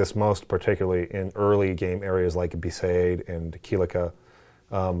definitely see this most particularly in early game areas like Besaid and Kilika,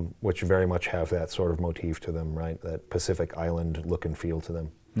 which very much have that sort of motif to them, right? That Pacific Island look and feel to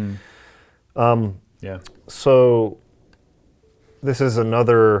them. Yeah. So this is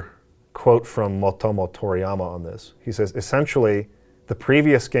another quote from Motomo Toriyama on this. He says, essentially, the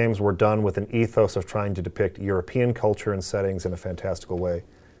previous games were done with an ethos of trying to depict European culture and settings in a fantastical way,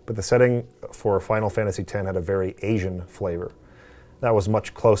 but the setting for Final Fantasy X had a very Asian flavor. That was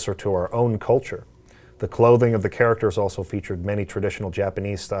much closer to our own culture. The clothing of the characters also featured many traditional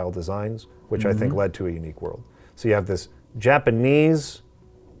Japanese-style designs, which I think led to a unique world. So you have this Japanese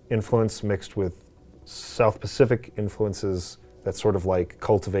influence mixed with South Pacific influences that sort of like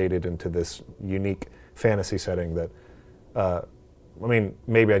cultivated into this unique fantasy setting that, I mean,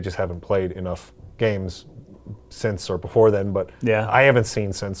 maybe I just haven't played enough games since or before then, but Yeah. I haven't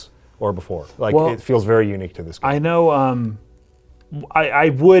seen since or before. Like, Well, it feels very unique to this game. I know. I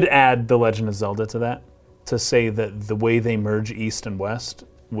would add The Legend of Zelda to that, to say that the way they merge East and West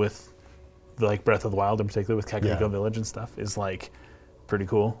with, like, Breath of the Wild, in particular with Kakariko Yeah. Village and stuff, is like pretty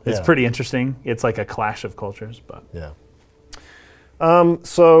cool. It's Yeah. pretty interesting. It's like a clash of cultures, but Yeah.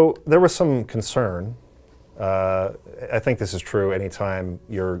 So there was some concern. I think this is true anytime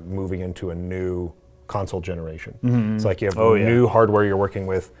you're moving into a new console generation. It's like you have Oh, yeah. new hardware you're working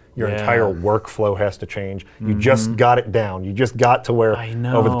with. Your Yeah. entire workflow has to change. You just got it down. You just got to where I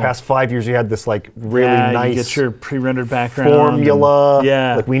know. over the past 5 years you had this like really yeah, nice you get your pre-rendered background formula. and-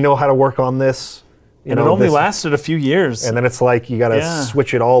 yeah, Like we know how to work on this. You and it know, only this- lasted a few years. And then it's like you got to Yeah.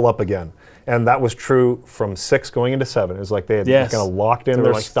 switch it all up again. And that was true from 6 going into 7. It was like they had Yes. kind of locked in They were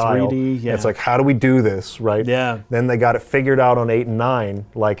their like style. 3D, yeah. It's like, how do we do this, right? Yeah. Then they got it figured out on 8 and 9,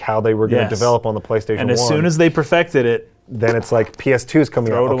 like how they were going to Yes. develop on the PlayStation 1. and as soon as they perfected it, then it's like PS2 is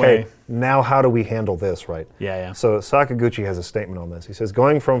coming Throw out. it Okay, away. now how do we handle this, right? yeah. So Sakaguchi has a statement on this. He says,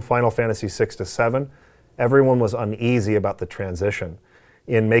 going from Final Fantasy 6 to 7, everyone was uneasy about the transition.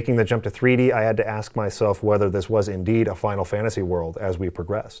 In making the jump to 3D, I had to ask myself whether this was indeed a Final Fantasy world as we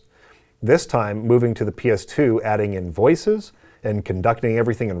progressed. This time, moving to the PS2, adding in voices and conducting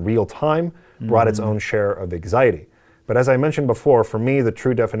everything in real time brought its own share of anxiety. But as I mentioned before, for me, the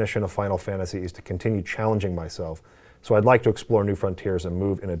true definition of Final Fantasy is to continue challenging myself. So I'd like to explore new frontiers and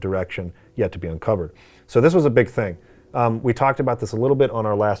move in a direction yet to be uncovered. So this was a big thing. We talked about this a little bit on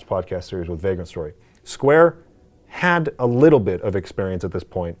our last podcast series with Vagrant Story. Square had a little bit of experience at this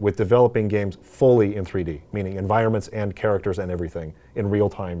point with developing games fully in 3D, meaning environments and characters and everything in real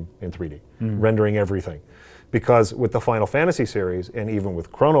time in 3D, rendering everything. Because with the Final Fantasy series, and even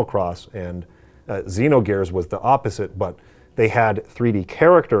with Chrono Cross and Xenogears was the opposite, but they had 3D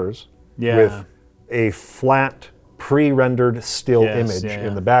characters Yeah. with a flat, pre-rendered still Yes, image yeah, yeah.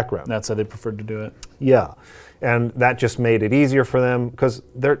 in the background. That's how they preferred to do it. Yeah, and that just made it easier for them because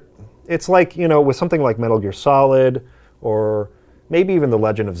it's like, you know, with something like Metal Gear Solid or maybe even The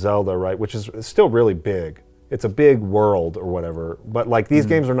Legend of Zelda, right, which is still really big. It's a big world or whatever, but like these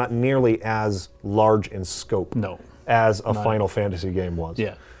games are not nearly as large in scope No. as a Final Fantasy game was.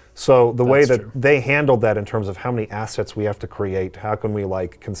 Yeah. So the way That's that true. they handled that in terms of how many assets we have to create, how can we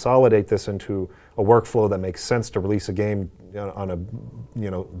like consolidate this into a workflow that makes sense to release a game on a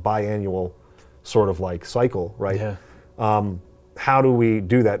biannual sort of like cycle, right? Yeah. How do we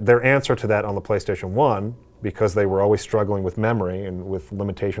do that? Their answer to that on the PlayStation 1, because they were always struggling with memory and with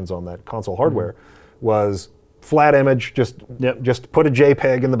limitations on that console hardware, was flat image, just put a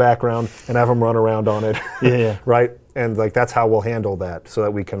JPEG in the background and have them run around on it. Yeah. Right? And like that's how we'll handle that so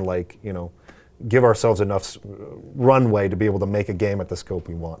that we can like, you know, give ourselves enough runway to be able to make a game at the scope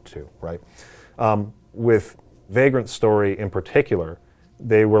we want to, right? With Vagrant Story in particular,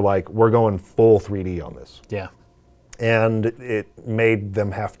 they were like, we're going full 3D on this. Yeah. And it made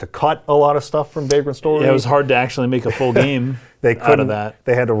them have to cut a lot of stuff from Vagrant Story. Yeah, it was hard to actually make a full game They out couldn't. of that.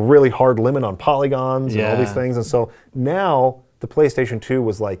 They had a really hard limit on polygons and all these Yeah. things. And so now the PlayStation 2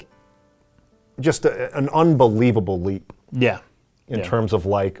 was like just an unbelievable leap Yeah. in terms of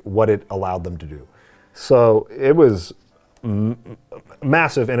like what it allowed them to do. So it was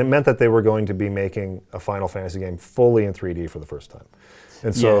massive, and it meant that they were going to be making a Final Fantasy game fully in 3D for the first time.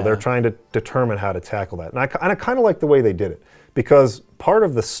 And so Yeah. they're trying to determine how to tackle that. And I kind of like the way they did it, because part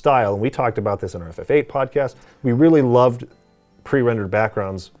of the style, and we talked about this in our FF8 podcast, we really loved pre-rendered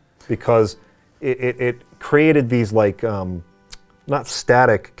backgrounds because it created these like, not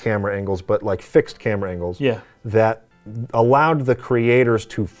static camera angles, but like fixed camera angles Yeah. that allowed the creators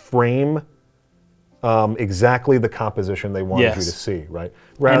to frame exactly the composition they wanted you Yes. to see, right?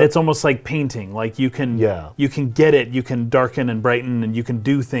 And it's almost like painting. Like you can get it, you can darken and brighten, and you can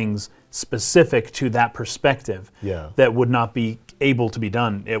do things specific to that perspective Yeah. that would not be able to be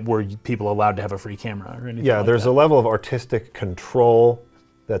done were people allowed to have a free camera or anything like there's that. a level of artistic control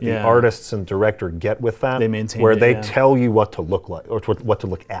that the Yeah. artists and director get with that. They maintain where it, they yeah. tell you what to look like or what to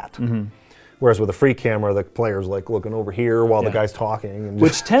look at. Whereas with a free camera, the player's like looking over here while the Yeah. guy's talking. And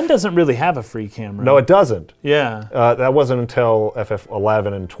Which 10 doesn't really have a free camera. no, it doesn't. Yeah. That wasn't until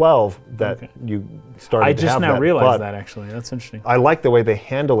FF11 and 12 that you started I to just have now that. realized But that actually. That's interesting. I like the way they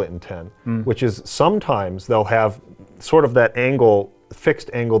handle it in 10, which is sometimes they'll have sort of that angle, fixed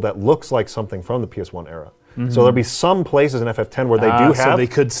angle that looks like something from the PS1 era. So there'll be some places in FF10 where they do so have they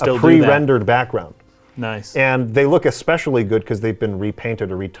could still a do that. pre-rendered background. Nice. And they look especially good because they've been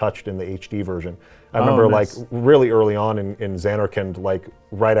repainted or retouched in the HD version. I remember nice. like really early on in Xanarkand, like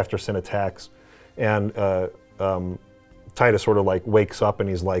right after Sin attacks, and Titus sort of like wakes up and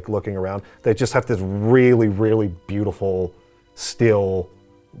he's like looking around. They just have this really, really beautiful, still,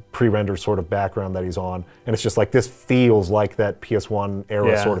 pre-rendered sort of background that he's on, and it's just like this feels like that PS1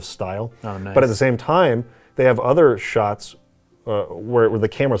 era sort of style. Oh, nice. But at the same time, they have other shots where the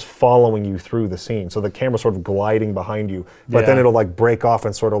camera's following you through the scene. So the camera's sort of gliding behind you, but then it'll like break off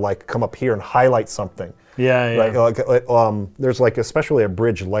and sort of like come up here and highlight something. There's like especially a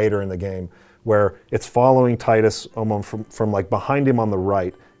bridge later in the game where it's following Titus from like behind him on the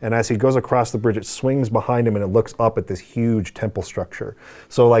right, and as he goes across the bridge, it swings behind him and it looks up at this huge temple structure.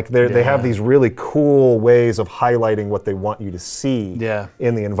 So like they have these really cool ways of highlighting what they want you to see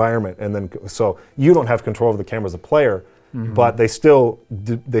in the environment, and then so you don't have control of the camera as a player, but they still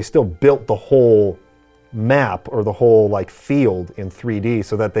built the whole map or the whole like field in 3D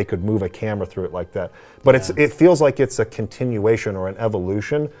so that they could move a camera through it like that. But it feels like it's a continuation or an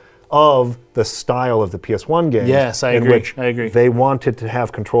evolution of the style of the PS1 game. Yes, I agree. They wanted to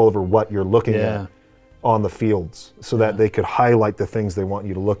have control over what you're looking at on the fields so that they could highlight the things they want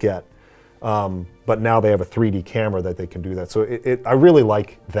you to look at. But now they have a 3D camera that they can do that. So I really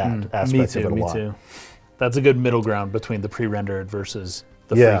like that aspect of it a lot. Me too. That's a good middle ground between the pre-rendered versus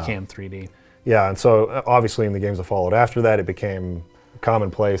the FreeCam 3D. Yeah, and so obviously in the games that followed after that, it became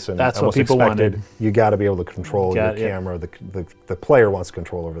commonplace and that's almost what people expected. wanted. You got to be able to control your camera. The player wants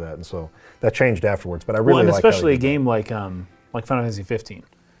control over that, and so that changed afterwards. But I really like especially a game like Final Fantasy 15.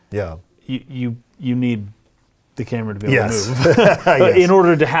 Yeah, you need the camera to be able to move in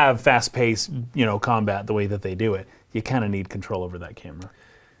order to have fast-paced combat the way that they do it. You kind of need control over that camera.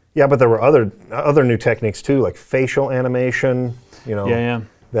 Yeah, but there were other new techniques too, like facial animation.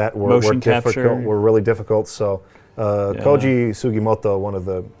 That were really difficult. So. Koji Sugimoto, one of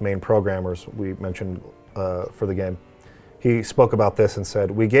the main programmers we mentioned for the game, he spoke about this and said,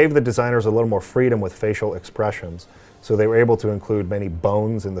 "We gave the designers a little more freedom with facial expressions, so they were able to include many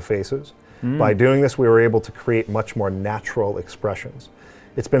bones in the faces. By doing this, we were able to create much more natural expressions.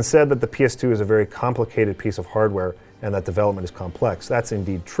 It's been said that the PS2 is a very complicated piece of hardware and that development is complex. That's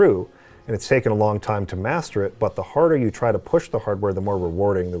indeed true, and it's taken a long time to master it, but the harder you try to push the hardware, the more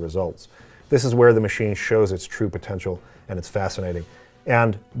rewarding the results. This is where the machine shows its true potential, and it's fascinating."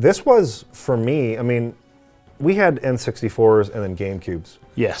 And this was, for me, I mean, we had N64s and then GameCubes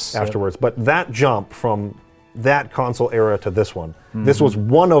afterwards, but that jump from that console era to this one, this was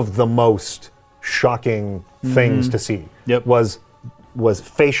one of the most shocking things to see, was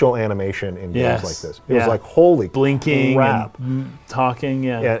facial animation in games like this. It was like, holy blinking crap. And talking,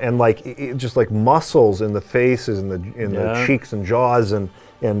 and like, just like muscles in the faces and the cheeks and jaws and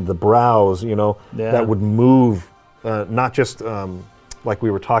the brows, that would move, not just like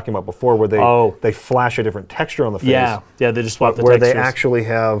we were talking about before, where they flash a different texture on the face. They just swap the textures. Where they actually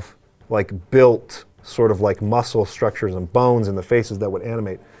have like built sort of like muscle structures and bones in the faces that would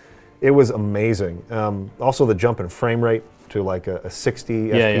animate. It was amazing. Also the jump in frame rate to like a 60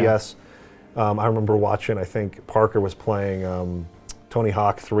 FPS. I remember watching, I think Parker was playing Tony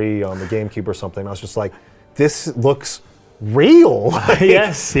Hawk 3 on the GameCube or something. I was just like, this looks real.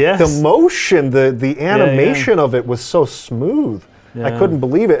 Yes. The motion, the animation of it was so smooth. I couldn't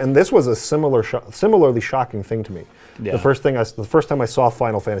believe it, and this was a similarly shocking thing to me. The first time I saw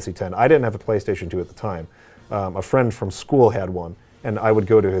Final Fantasy X, I didn't have a PlayStation 2 at the time. A friend from school had one, and I would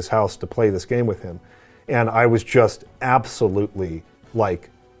go to his house to play this game with him, and I was just absolutely like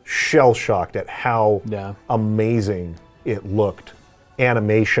shell-shocked at how amazing it looked,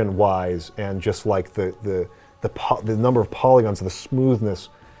 animation-wise, and just like the number of polygons, the smoothness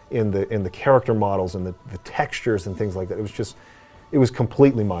in the character models and the textures and things like that. It was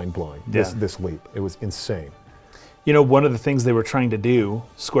completely mind-blowing, this leap. It was insane. One of the things they were trying to do,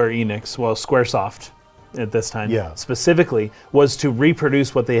 Squaresoft at this time specifically, was to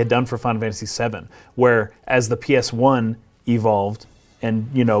reproduce what they had done for Final Fantasy VII, where as the PS1 evolved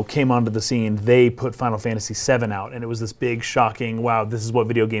and came onto the scene, they put Final Fantasy VII out, and it was this big, shocking, wow, this is what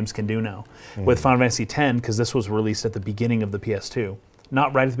video games can do now. With Final Fantasy X, because this was released at the beginning of the PS2,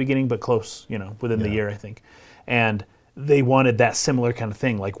 not right at the beginning, but close, within the year, I think, and they wanted that similar kind of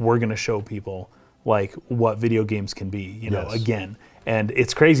thing, like we're going to show people like what video games can be, again. And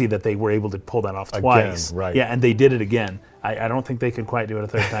it's crazy that they were able to pull that off twice. Right. Yeah, and they did it again. I don't think they could quite do it a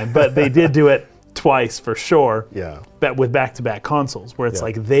third time, but they did do it twice for sure. Yeah. But with back-to-back consoles, where it's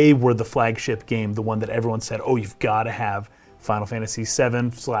like they were the flagship game, the one that everyone said, "Oh, you've got to have Final Fantasy VII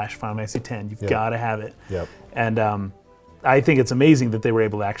 / Final Fantasy X. You've got to have it." Yep. And I think it's amazing that they were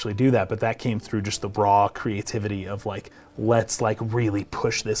able to actually do that, but that came through just the raw creativity of like, let's like really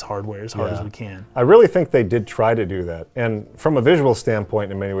push this hardware as hard as we can. I really think they did try to do that. And from a visual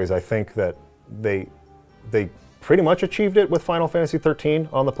standpoint, in many ways, I think that they pretty much achieved it with Final Fantasy 13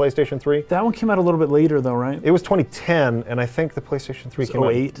 on the PlayStation 3. That one came out a little bit later though, right? It was 2010, and I think the PlayStation 3 came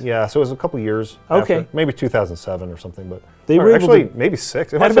out. 08? Yeah, so it was a couple years after. Maybe 2007 or something, but they were actually maybe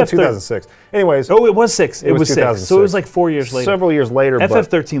 6. It might have been 2006. Anyways. Oh, it was 6. It was 2006. 6. So it was like 4 years later. Several years later.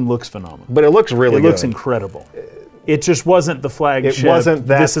 FF13 looks phenomenal. But it looks really good. It looks incrable. It just wasn't the flagship. It wasn't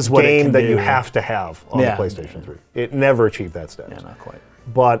that this is what game that you have to have on the PlayStation 3. It never achieved that status. Yeah, not quite.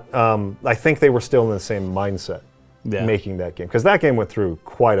 But I think they were still in the same mindset making that game. Because that game went through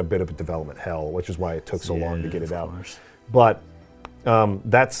quite a bit of a development hell, which is why it took so long to get it out. But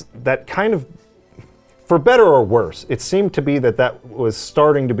that kind of, for better or worse, it seemed to be that was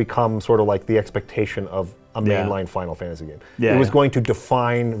starting to become sort of like the expectation of a mainline Final Fantasy game. It was going to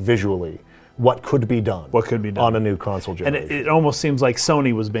define visually what could be done on a new console generation. And it almost seems like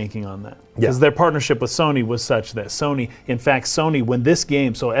Sony was banking on that. Because their partnership with Sony was such that Sony, when this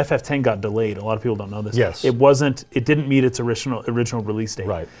game, so FF10 got delayed, a lot of people don't know this. Yes. It didn't meet its original release date.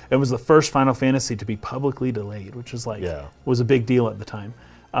 Right. It was the first Final Fantasy to be publicly delayed, which is was a big deal at the time.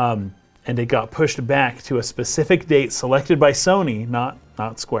 And it got pushed back to a specific date selected by Sony, not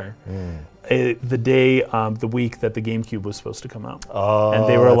Square. The week that the GameCube was supposed to come out. Oh, and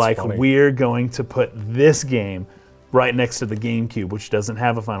they were like, funny. We're going to put this game right next to the GameCube, which doesn't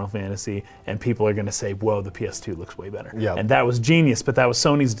have a Final Fantasy, and people are going to say, whoa, the PS2 looks way better. Yeah. And that was genius, but that was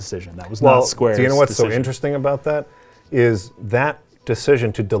Sony's decision. That was not Square's do you know what's decision. so interesting about that? Is that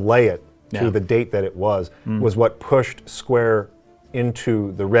decision to delay it to the date that it was what pushed Square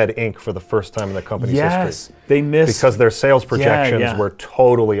into the red ink for the first time in the company's history. They missed. Because their sales projections were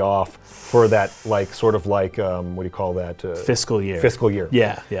totally off for that, like, sort of like, what do you call that? Fiscal year. Fiscal year.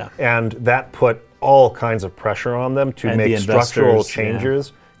 Yeah, yeah. And that put all kinds of pressure on them to make structural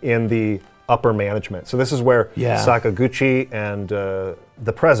changes in the upper management. So this is where Sakaguchi and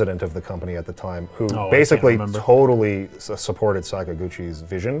the president of the company at the time, who basically totally supported Sakaguchi's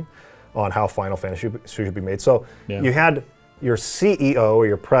vision on how Final Fantasy should be made. So you had your CEO or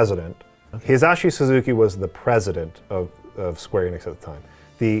your president. Hisashi Suzuki was the president of Square Enix at the time.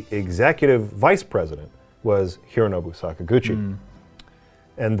 The executive vice president was Hironobu Sakaguchi.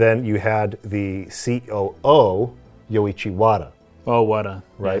 And then you had the COO, Yoichi Wada. Oh, Wada.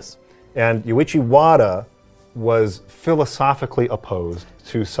 Right? Yes. And Yoichi Wada was philosophically opposed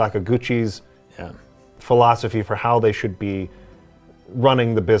to Sakaguchi's philosophy for how they should be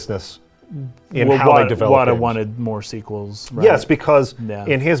running the business in how they develop Wada games. wanted more sequels. Right? Yes, because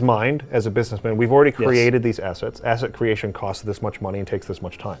in his mind, as a businessman, we've already created these assets. Asset creation costs this much money and takes this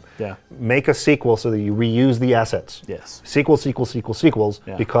much time. Yeah. Make a sequel so that you reuse the assets. Yes. Sequels,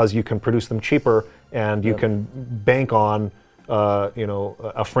 because you can produce them cheaper and you can bank on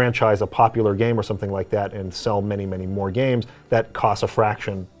a franchise, a popular game or something like that, and sell many, many more games that cost a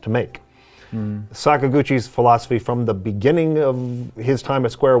fraction to make. Sakaguchi's philosophy from the beginning of his time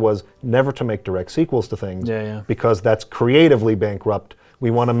at Square was never to make direct sequels to things because that's creatively bankrupt.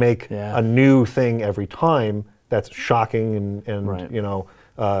 We want to make a new thing every time that's shocking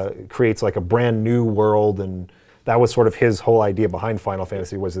and creates like a brand new world. And that was sort of his whole idea behind Final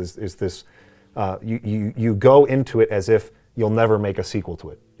Fantasy was this you go into it as if you'll never make a sequel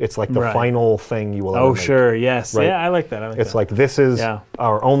to it. It's like the final thing you will ever make. Oh, sure, yes. Right? Yeah, I like that. It's like, this is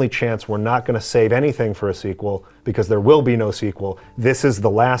our only chance. We're not going to save anything for a sequel because there will be no sequel. This is the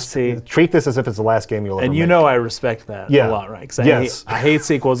last. Treat this as if it's the last game you'll ever make. And you know I respect that a lot, right? Because I hate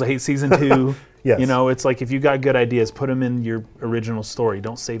sequels. I hate season 2. You know, it's like if you got good ideas, put them in your original story.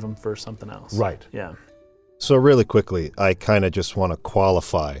 Don't save them for something else. Right. Yeah. So really quickly, I kind of just want to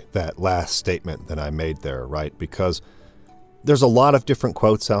qualify that last statement that I made there, right? Because there's a lot of different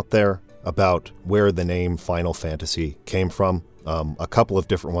quotes out there about where the name Final Fantasy came from. A couple of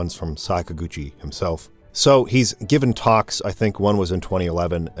different ones from Sakaguchi himself. So he's given talks, I think one was in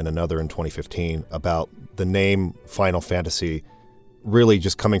 2011 and another in 2015, about the name Final Fantasy really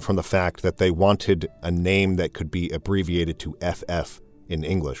just coming from the fact that they wanted a name that could be abbreviated to FF in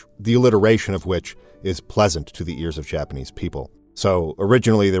English, the alliteration of which is pleasant to the ears of Japanese people. So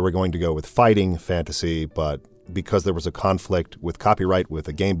originally they were going to go with Fighting Fantasy, but because there was a conflict with copyright with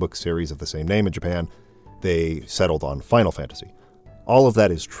a game book series of the same name in Japan, they settled on Final Fantasy. All of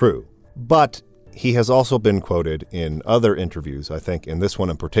that is true, but he has also been quoted in other interviews, I think in this one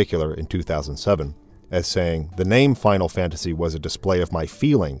in particular in 2007, as saying, the name Final Fantasy was a display of my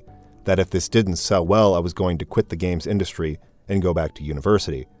feeling that if this didn't sell well, I was going to quit the games industry and go back to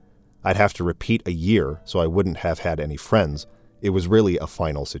university. I'd have to repeat a year, so I wouldn't have had any friends. It was really a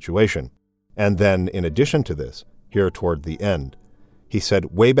final situation. And then, in addition to this, here toward the end, he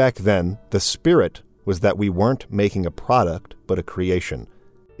said, way back then, the spirit was that we weren't making a product, but a creation.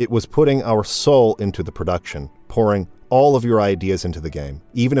 It was putting our soul into the production, pouring all of your ideas into the game,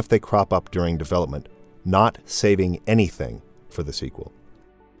 even if they crop up during development, not saving anything for the sequel.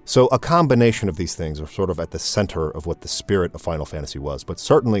 So a combination of these things are sort of at the center of what the spirit of Final Fantasy was, but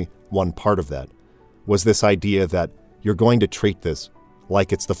certainly one part of that was this idea that you're going to treat this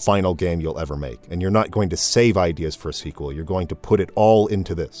like it's the final game you'll ever make, and you're not going to save ideas for a sequel, you're going to put it all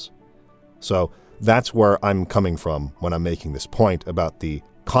into this. So that's where I'm coming from when I'm making this point about the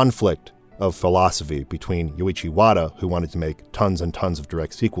conflict of philosophy between Yuichi Wada, who wanted to make tons and tons of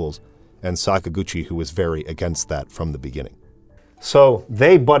direct sequels, and Sakaguchi, who was very against that from the beginning. So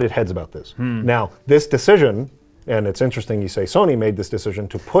they butted heads about this. Now, this decision, and it's interesting you say Sony made this decision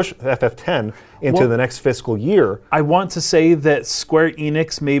to push FF10 into the next fiscal year. I want to say that Square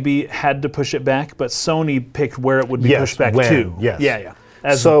Enix maybe had to push it back, but Sony picked where it would be pushed back to. Yes.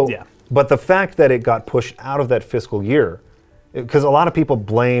 Yeah. But the fact that it got pushed out of that fiscal year, because a lot of people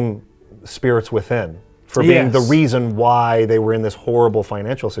blame Spirits Within for being the reason why they were in this horrible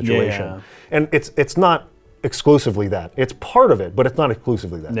financial situation. Yeah. And it's not exclusively that. It's part of it, but it's not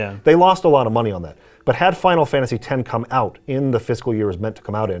exclusively that. Yeah. They lost a lot of money on that. But had Final Fantasy X come out in the fiscal year it was meant to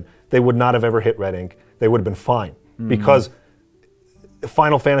come out in, they would not have ever hit Red Ink. They would have been fine. Because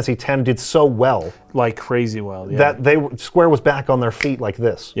Final Fantasy X did so well. Like crazy well, That Square was back on their feet like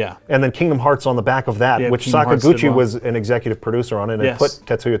this. Yeah. And then Kingdom Hearts on the back of that, which Kingdom Hearts did Sakaguchi well. was an executive producer on, and it put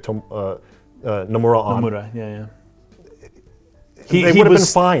Tetsuya Nomura on. Nomura. They would have been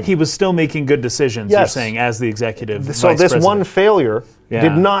fine. He was still making good decisions, you're saying, as the executive So vice this president. one failure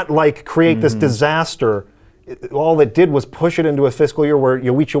did not create this disaster. All it did was push it into a fiscal year where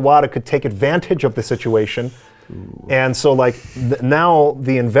Yuichi Wada could take advantage of the situation. And so now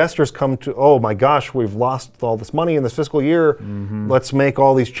the investors come to, oh my gosh, we've lost all this money in this fiscal year. Let's make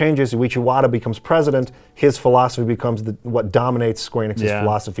all these changes. Yuichi Wada becomes president. His philosophy becomes what dominates Square Enix's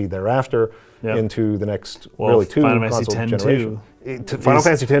philosophy thereafter into the next two Final console Fantasy generations. Final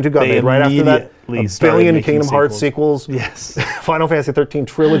Fantasy X-2 got made right after that. A started billion making Kingdom Hearts sequels. Yes. Final Fantasy 13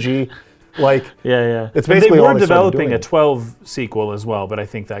 trilogy. It's basically they all were they started developing doing. a 12 sequel as well, but I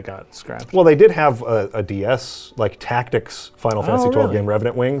think that got scrapped. Well, they did have a DS, Tactics Final Fantasy 12 really? game,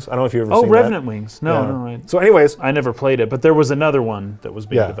 Revenant Wings. I don't know if you've ever seen that. Revenant Wings. No. So anyways, I never played it, but there was another one that was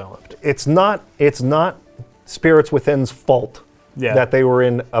being developed. It's not Spirits Within's fault that they were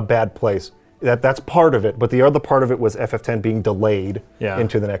in a bad place. That's part of it, but the other part of it was FF10 being delayed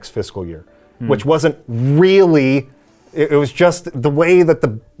into the next fiscal year, which wasn't really. It was just the way that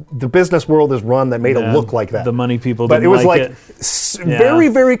the business world is run that made it look like that. The money people but didn't it was like it. Very,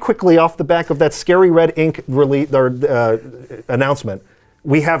 very quickly off the back of that scary Red Ink release or announcement.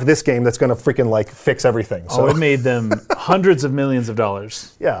 We have this game that's going to freaking fix everything. So it made them hundreds of millions of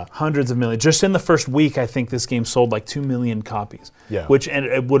dollars. Yeah. Hundreds of millions. Just in the first week, I think this game sold 2 million copies. Yeah. Which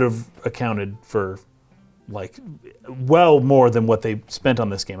it would have accounted for well more than what they spent on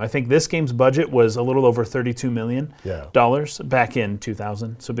this game. I think this game's budget was a little over $32 million back in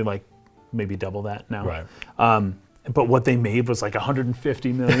 2000. So it'd be maybe double that now. Right. But what they made was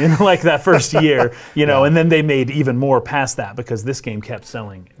 $150 million that first year, and then they made even more past that because this game kept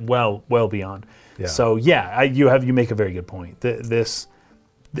selling well beyond. Yeah. So you make a very good point. It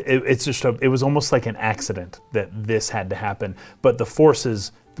was almost like an accident that this had to happen, but the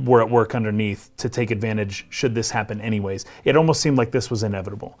forces were at work underneath to take advantage should this happen anyways. It almost seemed like this was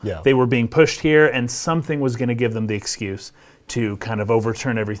inevitable. Yeah. They were being pushed here and something was going to give them the excuse to kind of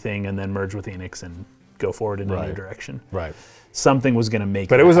overturn everything and then merge with Enix and go forward in a new direction. Right. Something was going to make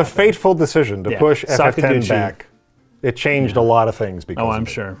But it was happen. a fateful decision to push FF10 Sakaguchi. back. It changed a lot of things because I'm of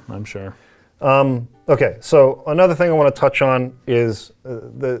it. sure. I'm sure. Okay, so another thing I want to touch on is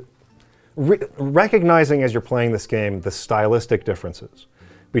recognizing as you're playing this game the stylistic differences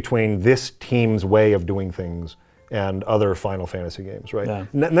between this team's way of doing things and other Final Fantasy games, right? Yeah.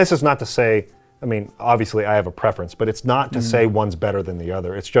 And this is not to say, obviously I have a preference, but it's not to say one's better than the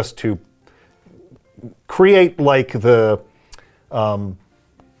other. It's just to create the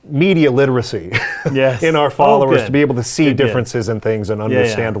media literacy in our followers to be able to see differences in things and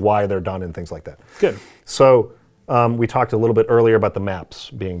understand why they're done and things like that. Good. So we talked a little bit earlier about the maps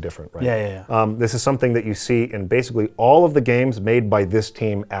being different, right? Yeah. This is something that you see in basically all of the games made by this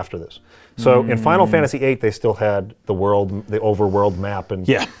team after this. So in Final Fantasy VIII, they still had the overworld map, and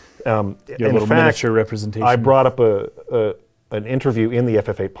Your in little fact, miniature representation. I brought up an interview in the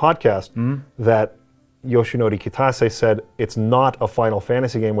FF8 podcast that Yoshinori Kitase said it's not a Final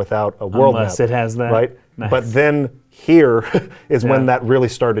Fantasy game without a world Unless map. it has that. Right? Nice. But then here is when Yeah. that really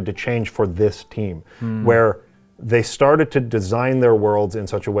started to change for this team, where they started to design their worlds in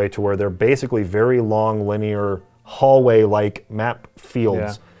such a way to where they're basically very long, linear, hallway-like map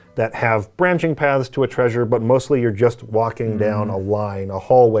fields that have branching paths to a treasure, but mostly you're just walking down a line, a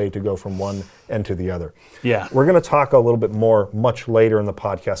hallway to go from one end to the other. Yeah. We're going to talk a little bit more much later in the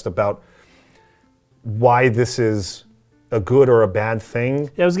podcast about why this is a good or a bad thing.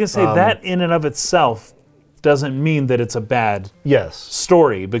 Yeah, I was going to say that in and of itself doesn't mean that it's a bad Yes.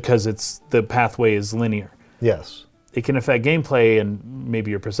 story because the pathway is linear. Yes. It can affect gameplay and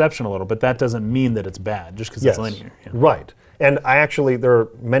maybe your perception a little, but that doesn't mean that it's bad just because Yes. it's linear. Yeah. Right. And there are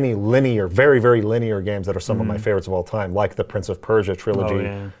many linear, very, very linear games that are some of my favorites of all time, like the Prince of Persia trilogy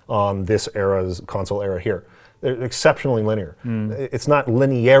on this era's console era here. They're exceptionally linear. It's not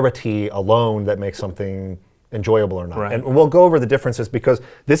linearity alone that makes something enjoyable or not. Right. And we'll go over the differences because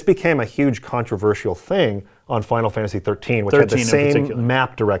this became a huge controversial thing on Final Fantasy XIII, which had the 13 in same particular.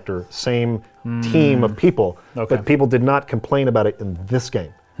 map director, same team of people, Okay. but people did not complain about it in this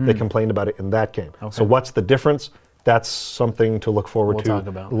game. They complained about it in that game. So what's the difference? That's something to look forward We'll to talk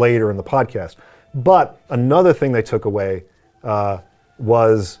about. later in the podcast. But another thing they took away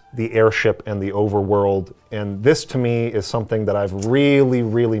was the airship and the overworld. And this, to me, is something that I've really,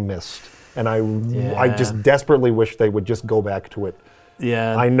 really missed. And I just desperately wish they would just go back to it.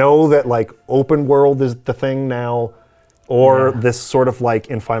 Yeah. I know that like open world is the thing now, or this sort of like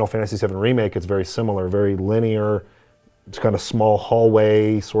in Final Fantasy VII Remake, it's very similar, very linear. It's kind of small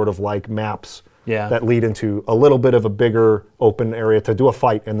hallway, sort of like maps that lead into a little bit of a bigger open area to do a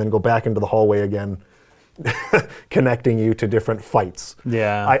fight and then go back into the hallway again, connecting you to different fights.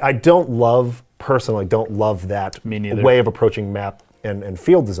 Yeah. I personally don't love that Me neither. way of approaching map and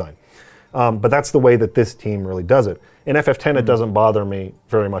field design. But that's the way that this team really does it. In FF10, it doesn't bother me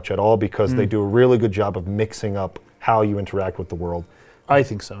very much at all because they do a really good job of mixing up how you interact with the world. I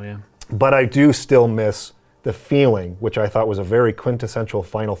think so, yeah. But I do still miss the feeling, which I thought was a very quintessential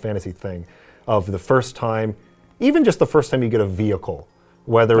Final Fantasy thing, of the first time, even just the first time you get a vehicle,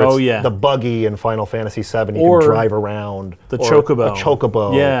 whether it's the buggy in Final Fantasy VII, you Or can drive around, the or chocobo. a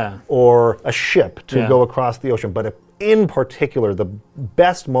chocobo, or a ship to go across the ocean. But in particular, the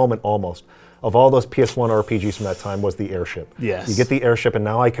best moment almost of all those PS1 RPGs from that time was the airship. Yes. You get the airship, and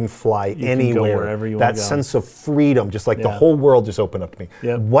now I can fly can anywhere. go wherever you wanna that go. sense of freedom, just like the whole world just opened up to me.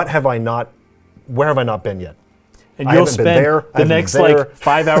 Yep. Where have I not been yet? And I you'll haven't been spend there, I the haven't next been there. like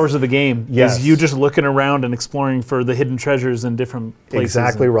 5 hours of the game Yes. is you just looking around and exploring for the hidden treasures in different places.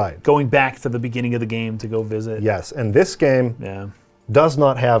 Exactly and right. Going back to the beginning of the game to go visit. Yes, and this game Yeah. does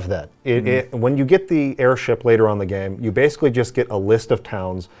not have that. When you get the airship later on in the game, you basically just get a list of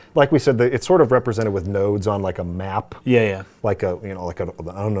towns. Like we said, it's sort of represented with nodes on like a map, Yeah. like an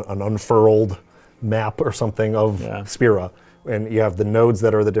unfurled map or something of Spira. And you have the nodes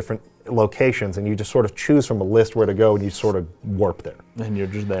that are the different locations, and you just sort of choose from a list where to go, and you sort of warp there. And you're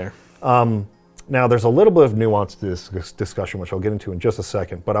just there. Now, there's a little bit of nuance to this discussion, which I'll get into in just a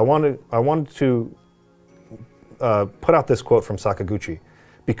second. But I wanted to put out this quote from Sakaguchi,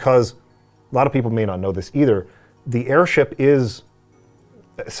 because a lot of people may not know this either. The airship is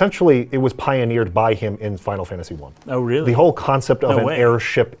essentially, it was pioneered by him in Final Fantasy I. Oh, really? The whole concept of No an way.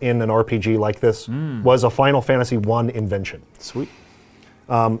 airship in an RPG like this was a Final Fantasy I invention. Sweet.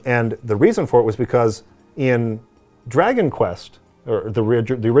 And the reason for it was because in Dragon Quest, or the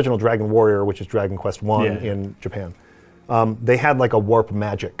original Dragon Warrior, which is Dragon Quest I in Japan, they had like a warp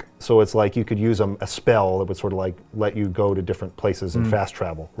magic. So it's like you could use a spell that would sort of like let you go to different places and fast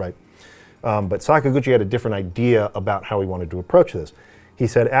travel, right? But Sakaguchi had a different idea about how he wanted to approach this. He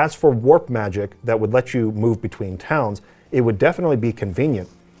said, as for warp magic that would let you move between towns, it would definitely be convenient.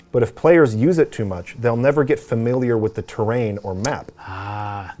 But if players use it too much, they'll never get familiar with the terrain or map.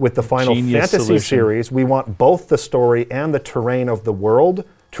 With the Final Genius Fantasy solution. series, we want both the story and the terrain of the world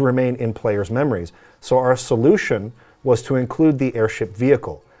to remain in players' memories. So our solution was to include the airship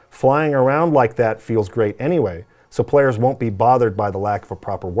vehicle. Flying around like that feels great anyway, so players won't be bothered by the lack of a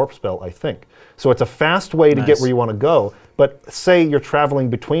proper warp spell, I think. So it's a fast way to get where you want to go, but say you're traveling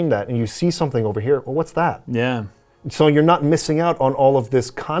between that and you see something over here, well, what's that? Yeah. So you're not missing out on all of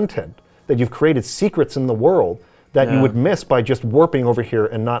this content that you've created, secrets in the world that you would miss by just warping over here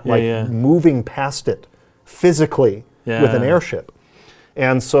and not moving past it physically with an airship.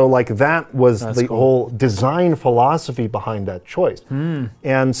 And so like that was the whole design philosophy behind that choice.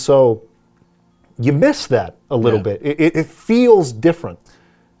 And so you miss that a little bit. It feels different.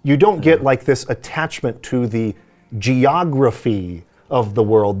 You don't get like this attachment to the geography of the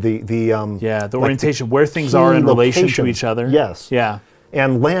world. The the like orientation, where things are in key relation to locations. each other. Yes. Yeah.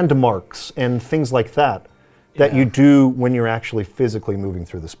 And landmarks and things like that that you do when you're actually physically moving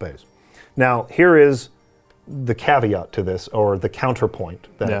through the space. Now, here is the caveat to this, or the counterpoint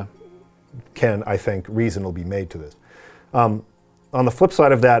that can, I think, reasonably be made to this. On the flip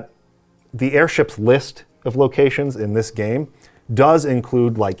side of that, the airship's list of locations in this game does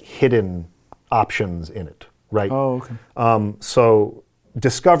include like hidden options in it, right? Oh, okay. So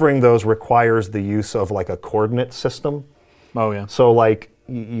discovering those requires the use of like a coordinate system. Oh, yeah. So like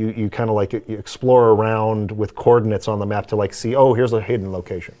you kind of like you explore around with coordinates on the map to like see, oh, here's a hidden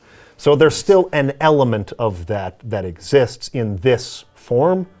location. So there's still an element of that that exists in this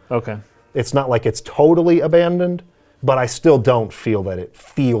form. Okay. It's not like it's totally abandoned, but I still don't feel that it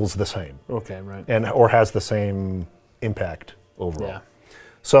feels the same. Okay, right. And or has the same impact overall. Yeah.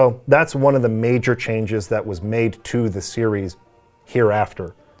 So that's one of the major changes that was made to the series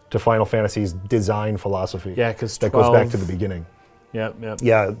hereafter, to Final Fantasy's design philosophy. Yeah, because that goes back to the beginning. Yep.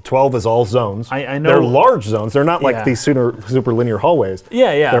 Yeah, 12 is all zones. I know. They're large zones. They're not like Yeah. these super linear hallways.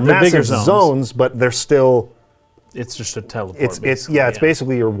 Yeah. They're bigger massive zones. zones, but they're still. It's just a teleport. It's basically,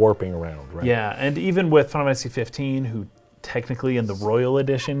 basically you're warping around, right? Yeah, and even with Final Fantasy 15, who technically in the Royal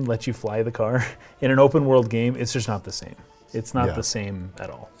Edition lets you fly the car, in an open world game, it's just not the same. It's not the same at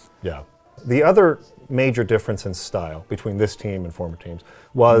all. Yeah. The other major difference in style between this team and former teams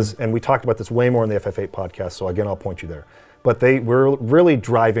was, and we talked about this way more in the FF8 podcast, so again, I'll point you there, but they were really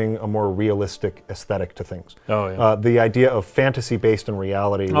driving a more realistic aesthetic to things. Oh, yeah. The idea of fantasy based in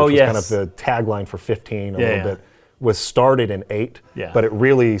reality, which was kind of the tagline for 15 a little bit, was started in 8, but it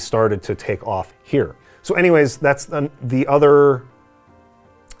really started to take off here. So anyways, that's the other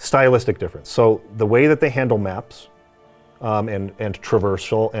stylistic difference. So the way that they handle maps, and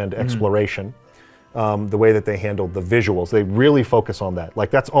traversal and exploration, the way that they handled the visuals, they really focus on that. Like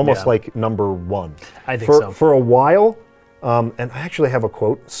that's almost like number one. I think so. For a while, and I actually have a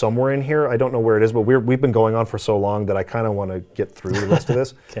quote somewhere in here. I don't know where it is, but we've been going on for so long that I kind of want to get through the rest of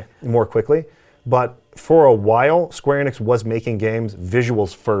this more quickly. But for a while, Square Enix was making games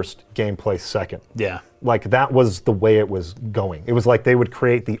visuals first, gameplay second. Yeah. Like that was the way it was going. It was like they would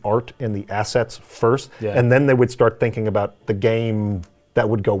create the art and the assets first, and then they would start thinking about the game that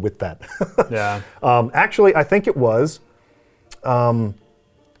would go with that. Yeah. Actually, I think it was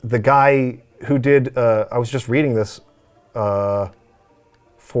the guy who did. I was just reading this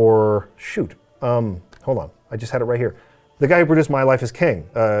for hold on, I just had it right here. The guy who produced My Life as King,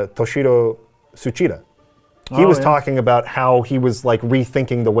 Toshiro Tsuchida. He was talking about how he was like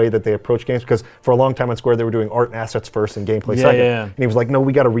rethinking the way that they approach games, because for a long time on Square they were doing art and assets first and gameplay second. And he was like, no,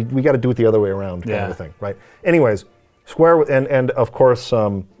 we got to do it the other way around, kind of a thing, right? Anyways, Square and of course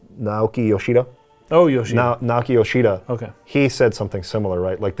Naoki Yoshida. Oh, Yoshida. Naoki Yoshida. Okay. He said something similar,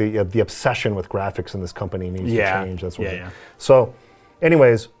 right? Like the obsession with graphics in this company needs to change. That's what. So,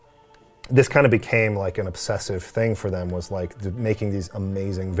 anyways, this kind of became like an obsessive thing for them, was like making these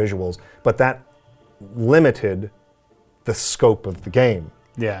amazing visuals, but that limited the scope of the game.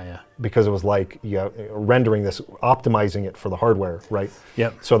 Because it was like rendering this, optimizing it for the hardware, right?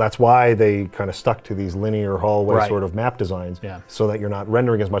 Yep. So that's why they kind of stuck to these linear hallway sort of map designs, so that you're not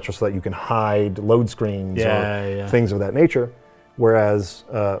rendering as much, or so that you can hide load screens or things of that nature. Whereas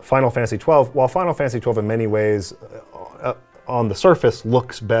Final Fantasy XII, while Final Fantasy XII in many ways on the surface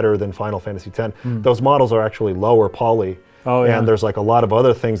looks better than Final Fantasy X, those models are actually lower poly. And there's like a lot of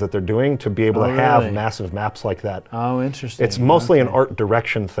other things that they're doing to be able to have massive maps like that. Oh, interesting. It's mostly an art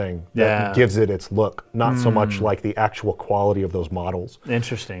direction thing that gives it its look, not so much like the actual quality of those models.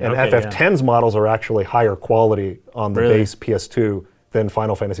 Interesting. And FF10's models are actually higher quality on the base PS2 than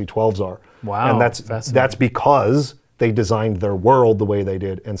Final Fantasy XII's are. Wow. And that's because they designed their world the way they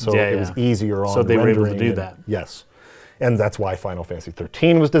did, and so it was easier on so they were able to rendering do that. Yes. And that's why Final Fantasy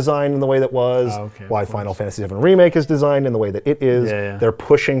XIII was designed in the way that was, why Final Fantasy VII Remake is designed in the way that it is. They're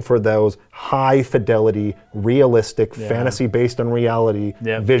pushing for those high fidelity, realistic, fantasy based on reality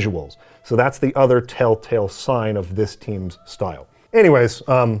visuals. So that's the other telltale sign of this team's style. Anyways,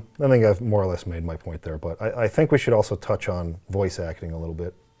 I think I've more or less made my point there, but I think we should also touch on voice acting a little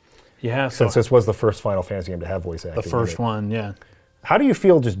bit. Yeah. Since this was the first Final Fantasy game to have voice acting. The first one, yeah. How do you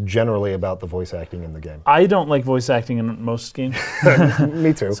feel just generally about the voice acting in the game? I don't like voice acting in most games.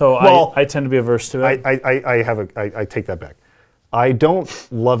 Me too. So I tend to be averse to it. I take that back. I don't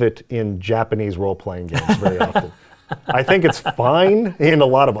love it in Japanese role-playing games very often. I think it's fine in a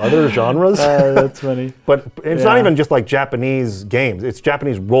lot of other genres. That's funny. But it's not even just like Japanese games. It's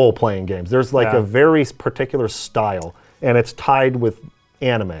Japanese role-playing games. There's like a very particular style, and it's tied with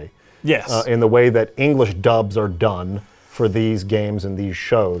anime. Yes. In the way that English dubs are done. for these games and these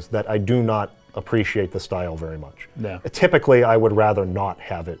shows that I do not appreciate the style very much. Yeah. Typically, I would rather not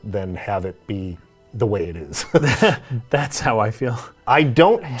have it than have it be the way it is. That's how I feel. I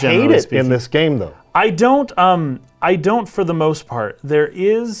don't hate Generally it speaking. in this game, though. I don't for the most part.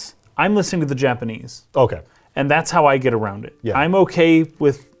 I'm listening to the Japanese, Okay. and that's how I get around it. Yeah. I'm okay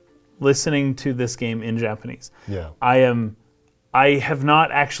with listening to this game in Japanese. Yeah. I have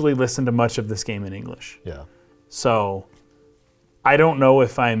not actually listened to much of this game in English. Yeah. So I don't know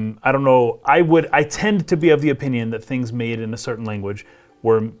if I don't know. I tend to be of the opinion that things made in a certain language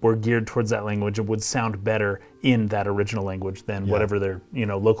were geared towards that language and would sound better in that original language than whatever they're,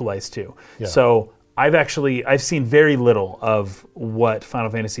 localized to. Yeah. So I've seen very little of what Final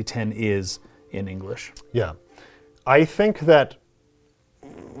Fantasy X is in English. Yeah. I think that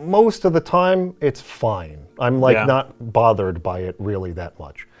most of the time it's fine. I'm not bothered by it really that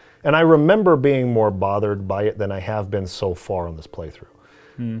much. And I remember being more bothered by it than I have been so far on this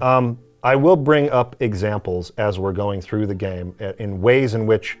playthrough. I will bring up examples as we're going through the game in ways in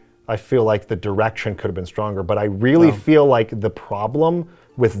which I feel like the direction could have been stronger, but I really feel like the problem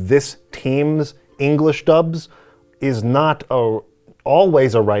with this team's English dubs is not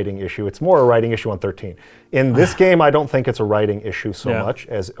always a writing issue. It's more a writing issue on 13. In this game, I don't think it's a writing issue so much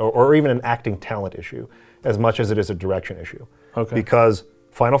as, or even an acting talent issue, as much as it is a direction issue. Okay. Because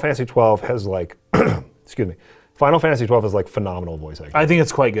Final Fantasy 12 has excuse me, Final Fantasy 12 is phenomenal voice acting. I think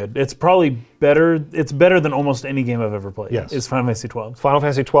it's quite good. It's probably better. It's better than almost any game I've ever played. Yes. Is Final Fantasy 12. Final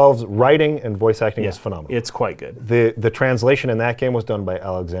Fantasy 12's writing and voice acting is phenomenal. It's quite good. The translation in that game was done by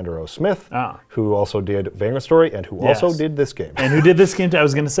Alexander O. Smith, who also did Vagrant Story and who also did this game. And who did this game? I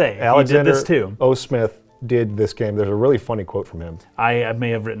was going to say Alexander he did this too. O. Smith did this game. There's a really funny quote from him. I may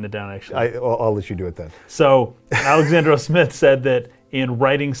have written it down actually. I'll let you do it then. So Alexander O. Smith said that in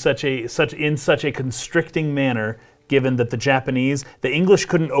writing such a constricting manner, given that the English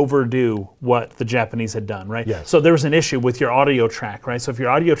couldn't overdo what the Japanese had done, right? Yes. So there was an issue with your audio track, right? So if your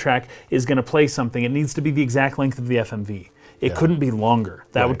audio track is going to play something, it needs to be the exact length of the FMV. It couldn't be longer.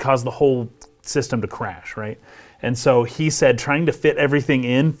 That would cause the whole system to crash, right? And so he said trying to fit everything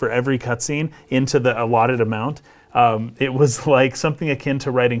in for every cutscene into the allotted amount, it was like something akin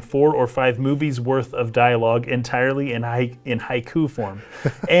to writing 4 or 5 movies worth of dialogue entirely in haiku form.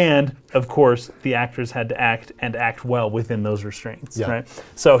 And, of course, the actors had to act well within those restraints, right?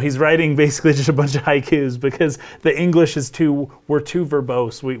 So he's writing basically just a bunch of haikus because the English we're too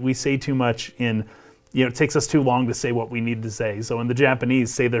verbose. We say too much in, it takes us too long to say what we need to say. So when the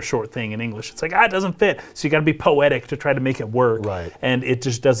Japanese say their short thing in English, it's like, it doesn't fit. So you got to be poetic to try to make it work. Right. And it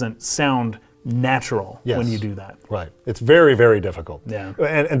just doesn't sound natural when you do that. Right. It's very, very difficult. Yeah.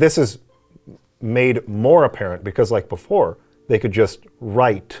 And this is made more apparent because before, they could just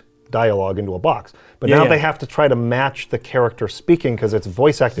write dialogue into a box. But now they have to try to match the character speaking because it's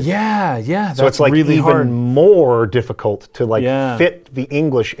voice acted. Yeah. So it's really even hard. more difficult to fit the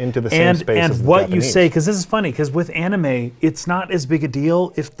English into the same space as the what Japanese. you say, because this is funny, because with anime, it's not as big a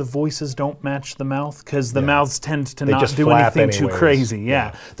deal if the voices don't match the mouth, because the mouths tend to not just do flap anything too anyways. crazy.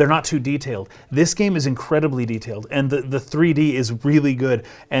 Yeah, they're not too detailed. This game is incredibly detailed, and the 3D is really good,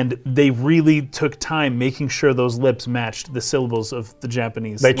 and they really took time making sure those lips matched the syllables of the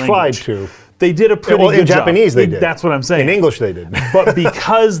Japanese They language. tried to. They did a pretty good in job. Japanese they did. That's what I'm saying. In English they did. But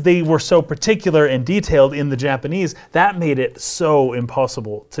because they were so particular and detailed in the Japanese, that made it so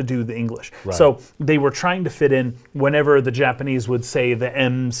impossible to do the English. Right. So they were trying to fit in whenever the Japanese would say the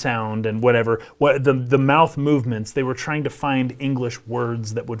M sound and whatever, the mouth movements, they were trying to find English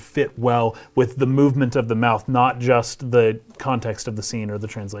words that would fit well with the movement of the mouth, not just the context of the scene or the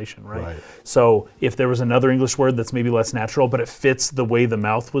translation, right? So if there was another English word that's maybe less natural, but it fits the way the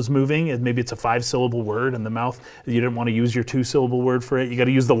mouth was moving, and maybe it's a 5-syllable word and the mouth, you didn't want to use your 2-syllable word for it, you got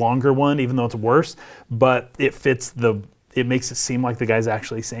to use the longer one, even though it's worse, but it fits it makes it seem like the guy's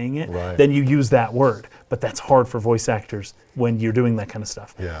actually saying it, then you use that word. But that's hard for voice actors when you're doing that kind of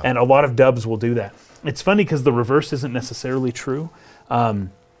stuff. Yeah. And a lot of dubs will do that. It's funny because the reverse isn't necessarily true.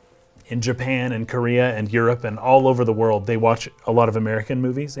 In Japan and Korea and Europe and all over the world, they watch a lot of American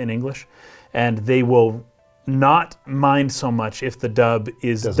movies in English, and they will not mind so much if the dub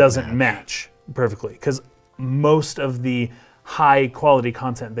doesn't match perfectly, because most of the high quality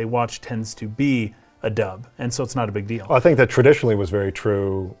content they watch tends to be a dub, and so it's not a big deal. I think that traditionally was very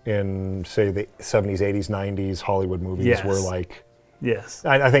true in, say, the 70s, 80s, 90s Hollywood movies were like... Yes.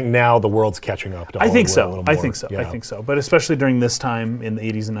 I think now the world's catching up to Hollywood I think a so. little I more. think so. Yeah. I think so. But especially during this time in the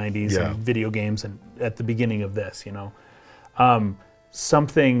 80s and 90s Yeah. and video games and at the beginning of this,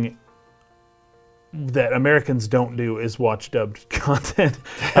 something that Americans don't do is watch dubbed content.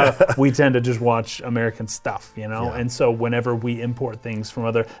 We tend to just watch American stuff, you know? Yeah. And so whenever we import things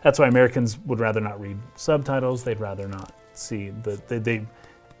from that's why Americans would rather not read subtitles. They'd rather not see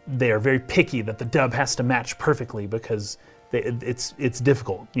they are very picky that the dub has to match perfectly because it's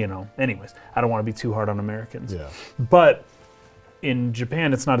difficult, you know? Anyways, I don't want to be too hard on Americans. Yeah. But in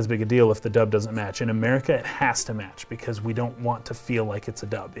Japan, it's not as big a deal if the dub doesn't match. In America, it has to match because we don't want to feel like it's a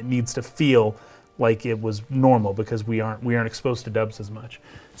dub. It needs to feel like it was normal because we aren't exposed to dubs as much.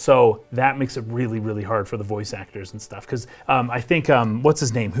 So that makes it really, really hard for the voice actors and stuff. Because I think, what's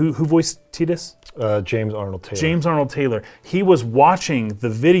his name? Who voiced Tidus? James Arnold Taylor. James Arnold Taylor. He was watching the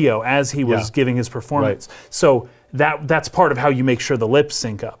video as he was giving his performance. Right. So that's part of how you make sure the lips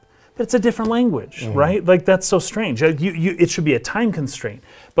sync up. But it's a different language, right? Like, that's so strange. It should be a time constraint.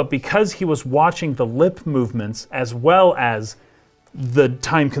 But because he was watching the lip movements as well as the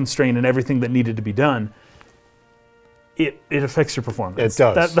time constraint and everything that needed to be done, it affects your performance. It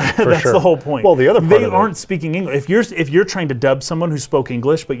does. That's sure. the whole point. Well, the other part they of it- aren't speaking English. If you're trying to dub someone who spoke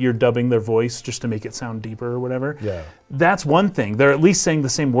English, but you're dubbing their voice just to make it sound deeper or whatever, Yeah. that's one thing. They're at least saying the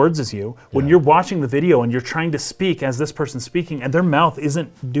same words as you. When you're watching the video and you're trying to speak as this person's speaking, and their mouth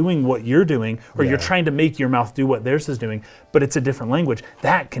isn't doing what you're doing, or you're trying to make your mouth do what theirs is doing, but it's a different language,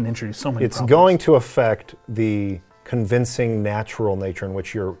 that can introduce so many It's problems. going to affect the convincing, natural nature in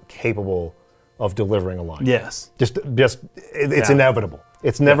which you're capable of delivering a line. Yes. It's Yeah. inevitable.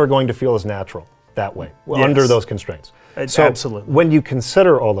 It's never going to feel as natural that way, Yes. under those constraints. So Absolutely. when you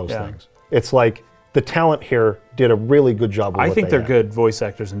consider all those Yeah. things, it's like the talent here did a really good job of I what think they they're had. good voice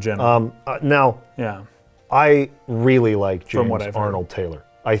actors in general. Now, Yeah. I really like From James what I've heard. Arnold Taylor.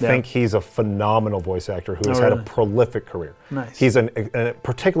 I think he's a phenomenal voice actor who has had a really? prolific career. Nice. He's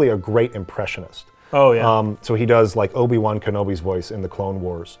particularly a great impressionist. Oh, yeah. So he does like Obi-Wan Kenobi's voice in the Clone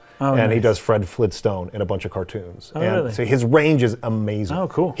Wars, and he nice. does Fred Flintstone in a bunch of cartoons. And really? so his range is amazing. Oh,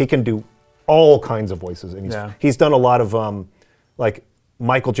 cool. He can do all kinds of voices, and he's done a lot of like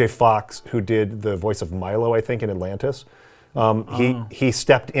Michael J. Fox, who did the voice of Milo, I think, in Atlantis. He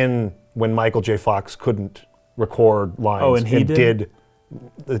stepped in when Michael J. Fox couldn't record lines. Oh, and he did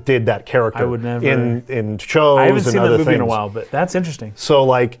that character I would never- in shows I haven't and seen that other movie things. in a while, but that's interesting. So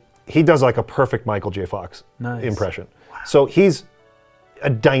like he does like a perfect Michael J. Fox Nice. impression. So he's a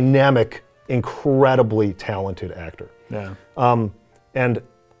dynamic, incredibly talented actor. Yeah. And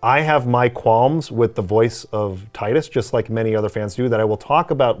I have my qualms with the voice of Tidus, just like many other fans do, that I will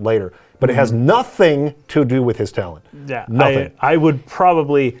talk about later. But it has nothing to do with his talent. Yeah, Nothing. I would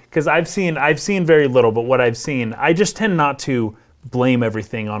probably, because I've seen very little, but what I've seen, I just tend not to blame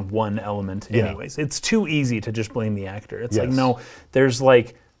everything on one element anyways. It's too easy to just blame the actor. It's like, Yes. no, there's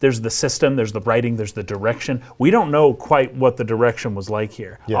the system, there's the writing, there's the direction. We don't know quite what the direction was like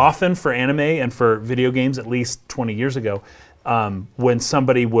here. Yeah. Often for anime and for video games, at least 20 years ago, when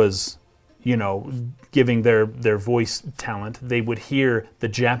somebody was, giving their voice talent, they would hear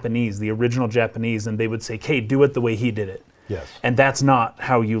the original Japanese, and they would say, "Kay, do it the way he did it." Yes. And that's not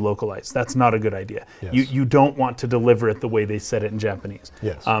how you localize. That's not a good idea. Yes. You don't want to deliver it the way they said it in Japanese.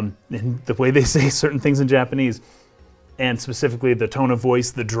 Yes. And the way they say certain things in Japanese, and specifically the tone of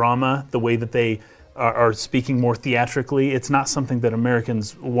voice, the drama, the way that they are speaking more theatrically, it's not something that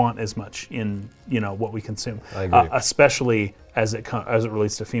Americans want as much in what we consume. I agree. Especially as it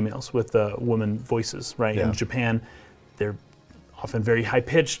relates to females with women voices, right? Yeah. In Japan, they're often very high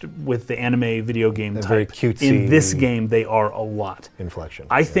pitched with the anime video game type. very cutesy. In this game, they are a lot. Inflection.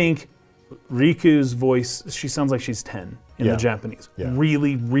 I think Riku's voice, she sounds like she's 10 in Yeah. the Japanese. Yeah.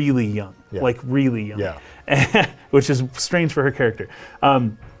 Really, really young. Yeah. Like really young. Yeah. Which is strange for her character.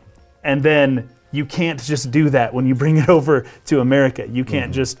 And then you can't just do that when you bring it over to America. You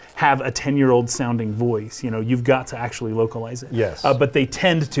can't just have a 10-year-old sounding voice. You've got to actually localize it. Yes. But they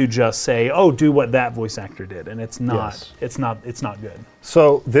tend to just say, "Oh, do what that voice actor did," and it's not. Yes. It's not good.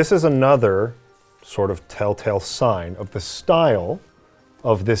 So this is another sort of telltale sign of the style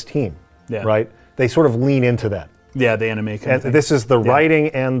of this team, Yeah. right? They sort of lean into that. Yeah, the anime kind of And thing. this is the writing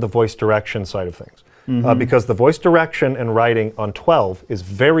and the voice direction side of things. Because the voice direction and writing on 12 is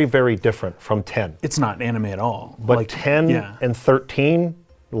very, very different from 10. It's not anime at all. But 10 yeah. and 13,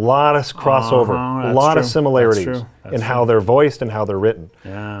 a lot of crossover, a that's lot of true. similarities That's true. That's in how they're voiced and how they're written.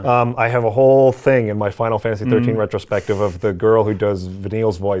 Yeah. I have a whole thing in my Final Fantasy 13 retrospective of the girl who does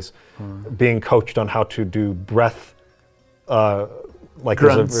Vanille's voice being coached on how to do breath, like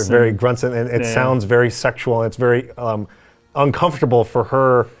Grunts there's a very and- grunts, and it Yeah. sounds very sexual, and it's very uncomfortable for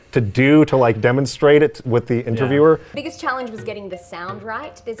her to like demonstrate it with the interviewer. Biggest challenge was getting the sound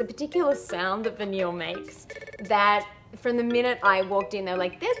right. There's a particular sound that Vanille makes that from the minute I walked in, they were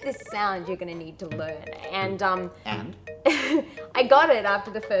like, "There's this sound you're going to need to learn," and I got it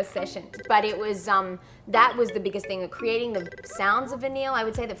after the first session. But it was that was the biggest thing, creating the sounds of Vanille. I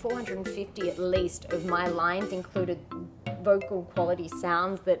would say that 450 at least of my lines included vocal quality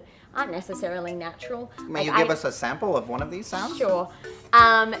sounds that aren't necessarily natural. May you give us a sample of one of these sounds? Sure.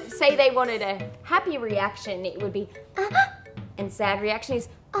 Say they wanted a happy reaction, it would be and sad reaction is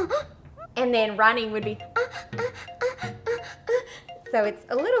and then running would be so it's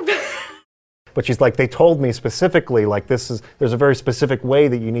a little bit. But she's like, they told me specifically, like there's a very specific way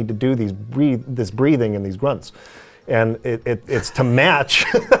that you need to do this breathing and these grunts, and it's to match,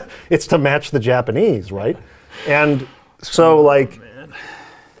 it's to match the Japanese, right? And so like,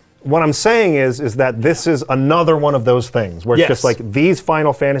 what I'm saying is that this is another one of those things where it's just like these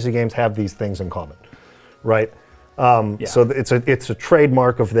Final Fantasy games have these things in common, right? So it's a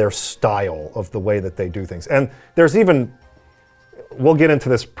trademark of their style, of the way that they do things. And there's even, we'll get into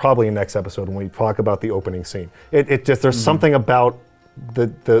this probably in next episode when we talk about the opening scene. It just, there's something about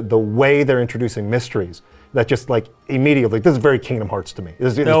the way they're introducing mysteries that just like immediately, this is very Kingdom Hearts to me.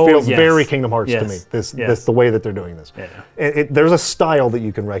 This feels very Kingdom Hearts to me, this the way that they're doing this. Yeah. There's a style that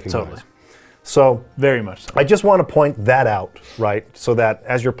you can recognize. Totally. So, very much so. I just want to point that out, right? So that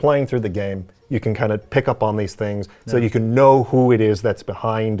as you're playing through the game, you can kind of pick up on these things so you can know who it is that's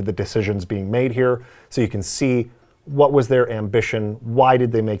behind the decisions being made here. So you can see what was their ambition, why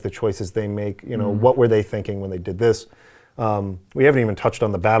did they make the choices they make, you know, what were they thinking when they did this. We haven't even touched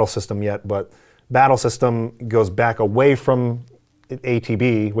on the battle system yet, but battle system goes back away from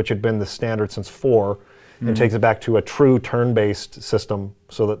ATB, which had been the standard since 4, and takes it back to a true turn-based system,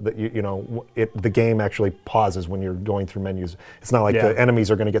 so that the game actually pauses when you're going through menus. It's not like the enemies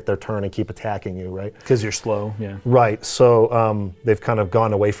are going to get their turn and keep attacking you, right? Because you're slow, yeah. Right. So they've kind of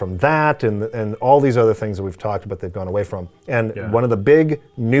gone away from that, and all these other things that we've talked about, they've gone away from. And one of the big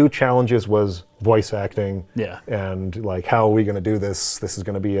new challenges was voice acting. Yeah. And like, how are we going to do this? This is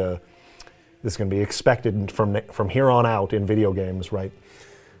going to be expected from here on out in video games, right?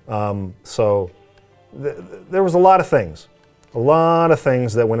 So there was a lot of things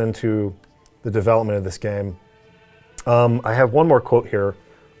that went into the development of this game. I have one more quote here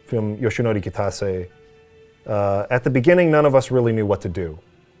from Yoshinori Kitase. At the beginning, none of us really knew what to do.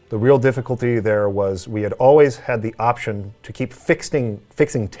 The real difficulty there was we had always had the option to keep fixing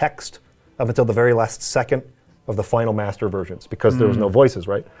text up until the very last second of the final master versions, because there was no voices,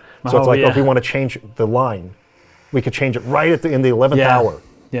 right? So it's like, if we want to change the line, we could change it right in the 11th hour.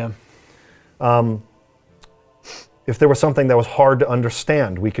 Yeah. If there was something that was hard to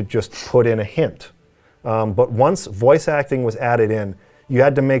understand, we could just put in a hint. But once voice acting was added in, you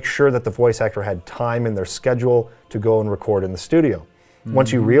had to make sure that the voice actor had time in their schedule to go and record in the studio.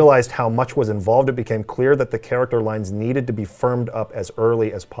 Once you realized how much was involved, it became clear that the character lines needed to be firmed up as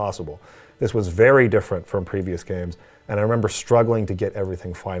early as possible. This was very different from previous games, and I remember struggling to get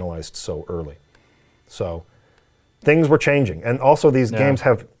everything finalized so early. So things were changing. And also these games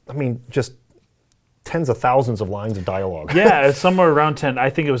have, just tens of thousands of lines of dialogue. Yeah, it's somewhere around 10.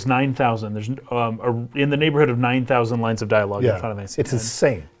 I think it was 9,000. There's in the neighborhood of 9,000 lines of dialogue in Final Fantasy It's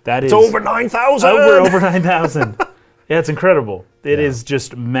insane. It's over 9,000! Over 9,000. Yeah, it's incredible. It is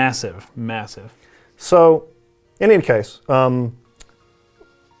just massive, massive. So, in any case, I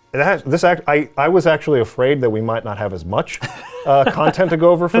was actually afraid that we might not have as much content to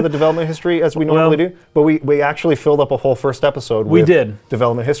go over for the development history as we normally do, but we actually filled up a whole first episode with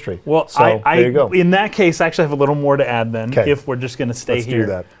development history. Well, so, there you go. In that case, I actually have a little more to add then, if we're just going to stay here.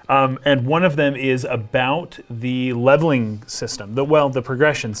 Let's do that. And one of them is about the leveling system, the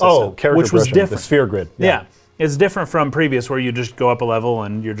progression system, character which was different. The sphere grid. Yeah. It's different from previous, where you just go up a level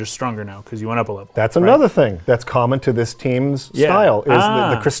and you're just stronger now because you went up a level. That's another thing that's common to this team's style, is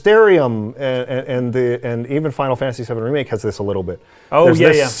the Crystarium, and even Final Fantasy VII Remake has this a little bit. There's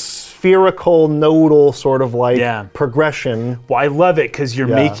this spherical, nodal sort of like progression. Well, I love it because you're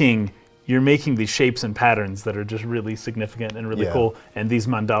making these shapes and patterns that are just really significant and really cool, and these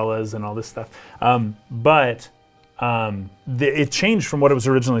mandalas and all this stuff. It changed from what it was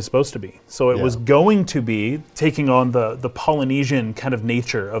originally supposed to be. So it was going to be taking on the Polynesian kind of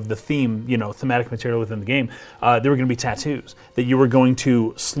nature of the theme, thematic material within the game. There were going to be tattoos that you were going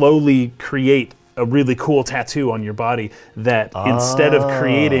to slowly create a really cool tattoo on your body that instead of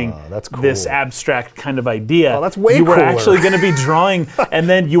creating this abstract kind of idea, you were actually going to be drawing, and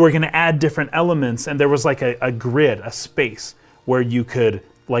then you were going to add different elements, and there was like a grid, a space where you could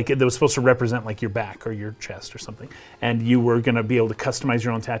like that was supposed to represent like your back or your chest or something, and you were going to be able to customize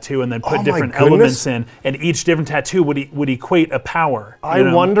your own tattoo and then put my different goodness. elements in, and each different tattoo would equate a power.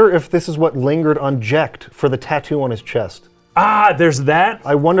 I wonder if this is what lingered on Jecht for the tattoo on his chest. Ah, there's that.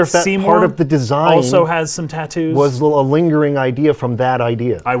 I wonder if that Seymour part of the design also has some tattoos. was a lingering idea from that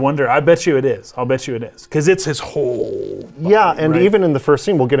idea. I wonder. I bet you it is. I'll bet you it is because it's his whole. Yeah, and right? even in the first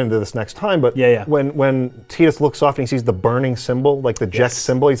scene, we'll get into this next time, but Yeah. when Tidus looks off and he sees the burning symbol, like the Jecht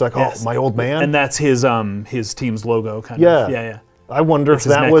symbol, he's like, Yes. oh, my old man. And that's his team's logo, kind Yeah. of. Yeah. I wonder if It's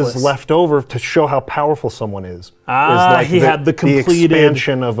his that was necklace. left over to show how powerful someone is. Ah, he had the completed-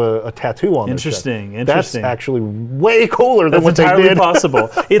 expansion of a tattoo on their chest. Interesting. That's actually way cooler than That's what they entirely did. possible.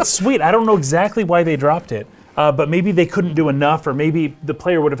 It's sweet. I don't know exactly why they dropped it, but maybe they couldn't do enough, or maybe the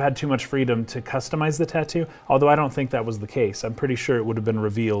player would have had too much freedom to customize the tattoo. Although I don't think that was the case. I'm pretty sure it would have been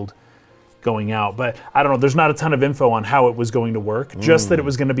revealed going out, but I don't know. There's not a ton of info on how it was going to work. Just that it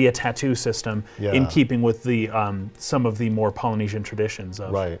was going to be a tattoo system in Yeah. keeping with the some of the more Polynesian traditions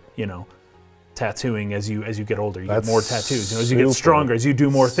of Right. tattooing as you get older. You That's get more tattoos. As you get super- stronger, as you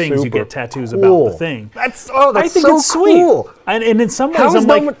do more things, you super get tattoos cool. about the thing. That's I think so it's sweet. cool. And in some How ways, is I'm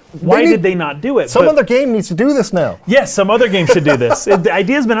no like, one- why they did need- they not do it? Some But- other game needs to do this now. Yes, some other games should do this. The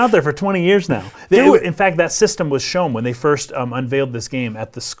idea's been out there for 20 years now. Do it. In fact, that system was shown when they first unveiled this game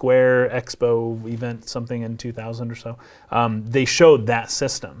at the Square Expo event, something in 2000 or so. They showed that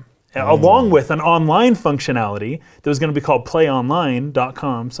system, along with an online functionality that was going to be called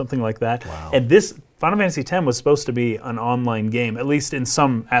playonline.com, something like that. Wow. And this Final Fantasy X was supposed to be an online game, at least in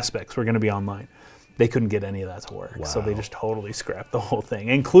some aspects, we're going to be online. They couldn't get any of that to work, so they just totally scrapped the whole thing,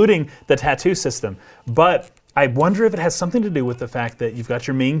 including the tattoo system. But I wonder if it has something to do with the fact that you've got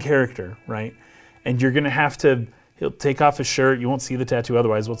your main character, right? And you're going to have to, he'll take off his shirt, you won't see the tattoo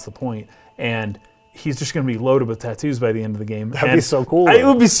otherwise, what's the point? And he's just going to be loaded with tattoos by the end of the game. That'd be so cool, It though.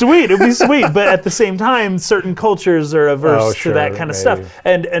 would be sweet, it would be sweet, but at the same time, certain cultures are averse Oh, to that sure, kind of maybe. stuff.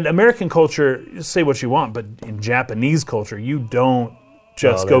 And American culture, say what you want, but in Japanese culture, you don't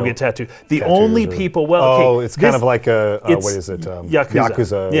just they go don't. get tattooed. The Tattoos only are- people, well, okay, Oh, it's kind this- of like a, it's what is it?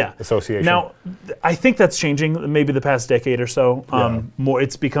 Yakuza. Yeah. Association. Now, I think that's changing. Maybe the past decade or so. More,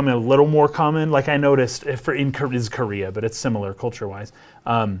 it's becoming a little more common. Like I noticed, is Korea, but it's similar culture-wise.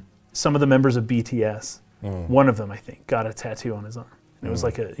 Some of the members of BTS, one of them I think, got a tattoo on his arm. And it was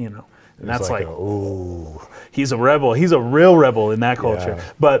like a, and that's like, ooh. he's a rebel. He's a real rebel in that culture. Yeah.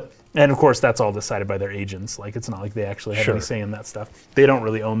 But. And of course, that's all decided by their agents. Like, it's not like they actually have Sure. any say in that stuff. They don't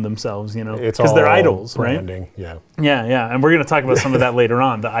really own themselves, It's because they're all idols, right? branding. Yeah. Yeah, and we're going to talk about some of that later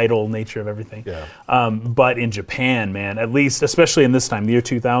on, the idol nature of everything. Yeah. But in Japan, man, at least, especially in this time, the year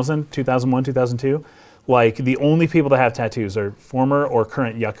 2000, 2001, 2002, like the only people that have tattoos are former or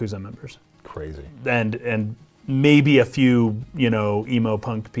current Yakuza members. Crazy. And maybe a few, emo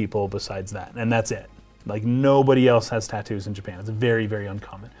punk people besides that, and that's it. Like nobody else has tattoos in Japan. It's very, very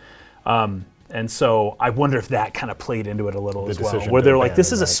uncommon. And so I wonder if that kind of played into it a little as well, decision where to they're like, this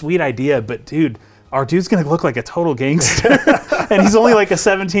abandon is a that. sweet idea, but dude, our dude's gonna look like a total gangster, and he's only like a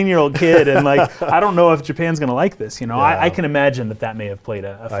 17-year-old kid, and like I don't know if Japan's gonna like this. I can imagine that may have played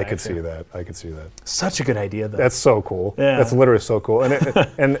a factor. I could see that. I could see that. Such a good idea, though. That's so cool. Yeah. That's literally so cool.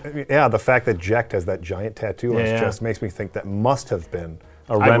 And yeah, the fact that Jecht has that giant tattoo on his Yeah. chest makes me think that must have been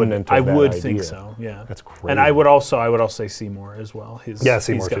a I remnant would, of that I would idea. think so. Yeah, That's crazy. And I would also say Seymour as well.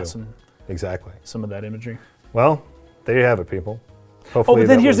 Seymour he's got too. Exactly. some of that imagery. Well, there you have it, people. Oh, Hopefully but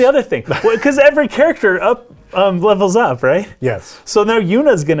then that here's was- the other thing, because every character levels up, right? Yes. So now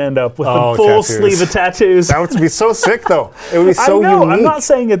Yuna's gonna end up with Oh, a full tattoos. sleeve of tattoos. That would be so sick, though. It would be so I know. unique. I'm not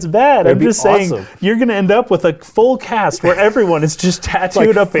saying it's bad. It'd I'm be just saying awesome. you're gonna end up with a full cast where everyone is just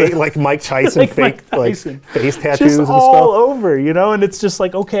tattooed up, like Mike Tyson, like Mike fake Tyson. like face tattoos just and all stuff. over, and it's just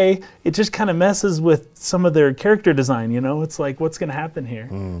like, okay, it just kind of messes with some of their character design, It's like, what's going to happen here?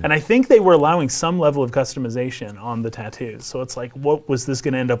 Hmm. And I think they were allowing some level of customization on the tattoos. So it's like, what was this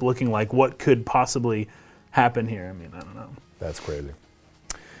going to end up looking like? What could possibly happen here? I mean, I don't know. That's crazy.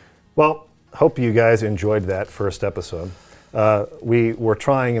 Well, hope you guys enjoyed that first episode. We were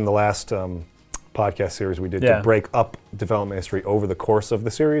trying in the last podcast series we did Yeah. to break up development history over the course of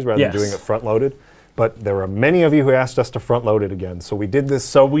the series rather Yes. than doing it front loaded. But there were many of you who asked us to front load it again, so we did this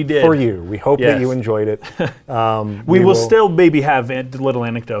So we did. for you. We hope that Yes. you enjoyed it. We will still maybe have little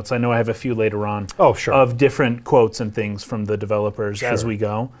anecdotes. I know I have a few later on. Oh, sure. Of different quotes and things from the developers as Sure. we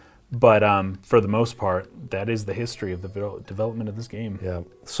go. But for the most part, that is the history of the development of this game. Yeah.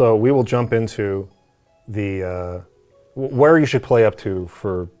 So we will jump into the where you should play up to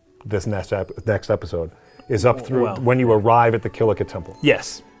for this next episode is up through Well, when you arrive at the Kilika Temple.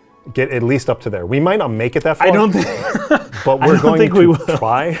 Yes. get at least up to there. We might not make it that far. I don't think. but we're don't going think to we will.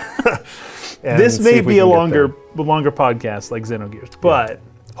 try. and This see may if we be a can get there. longer podcast like Xenogears, but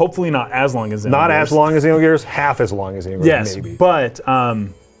hopefully not as long as Xenogears. Not as long as Xenogears, half as long as Xenogears, Yes, maybe.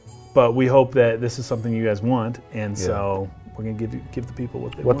 but we hope that this is something you guys want, and so we're gonna give the people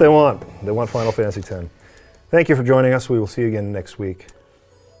what they What want. they want. They want Final Fantasy X. Thank you for joining us. We will see you again next week.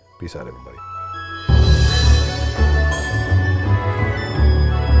 Peace out, everybody.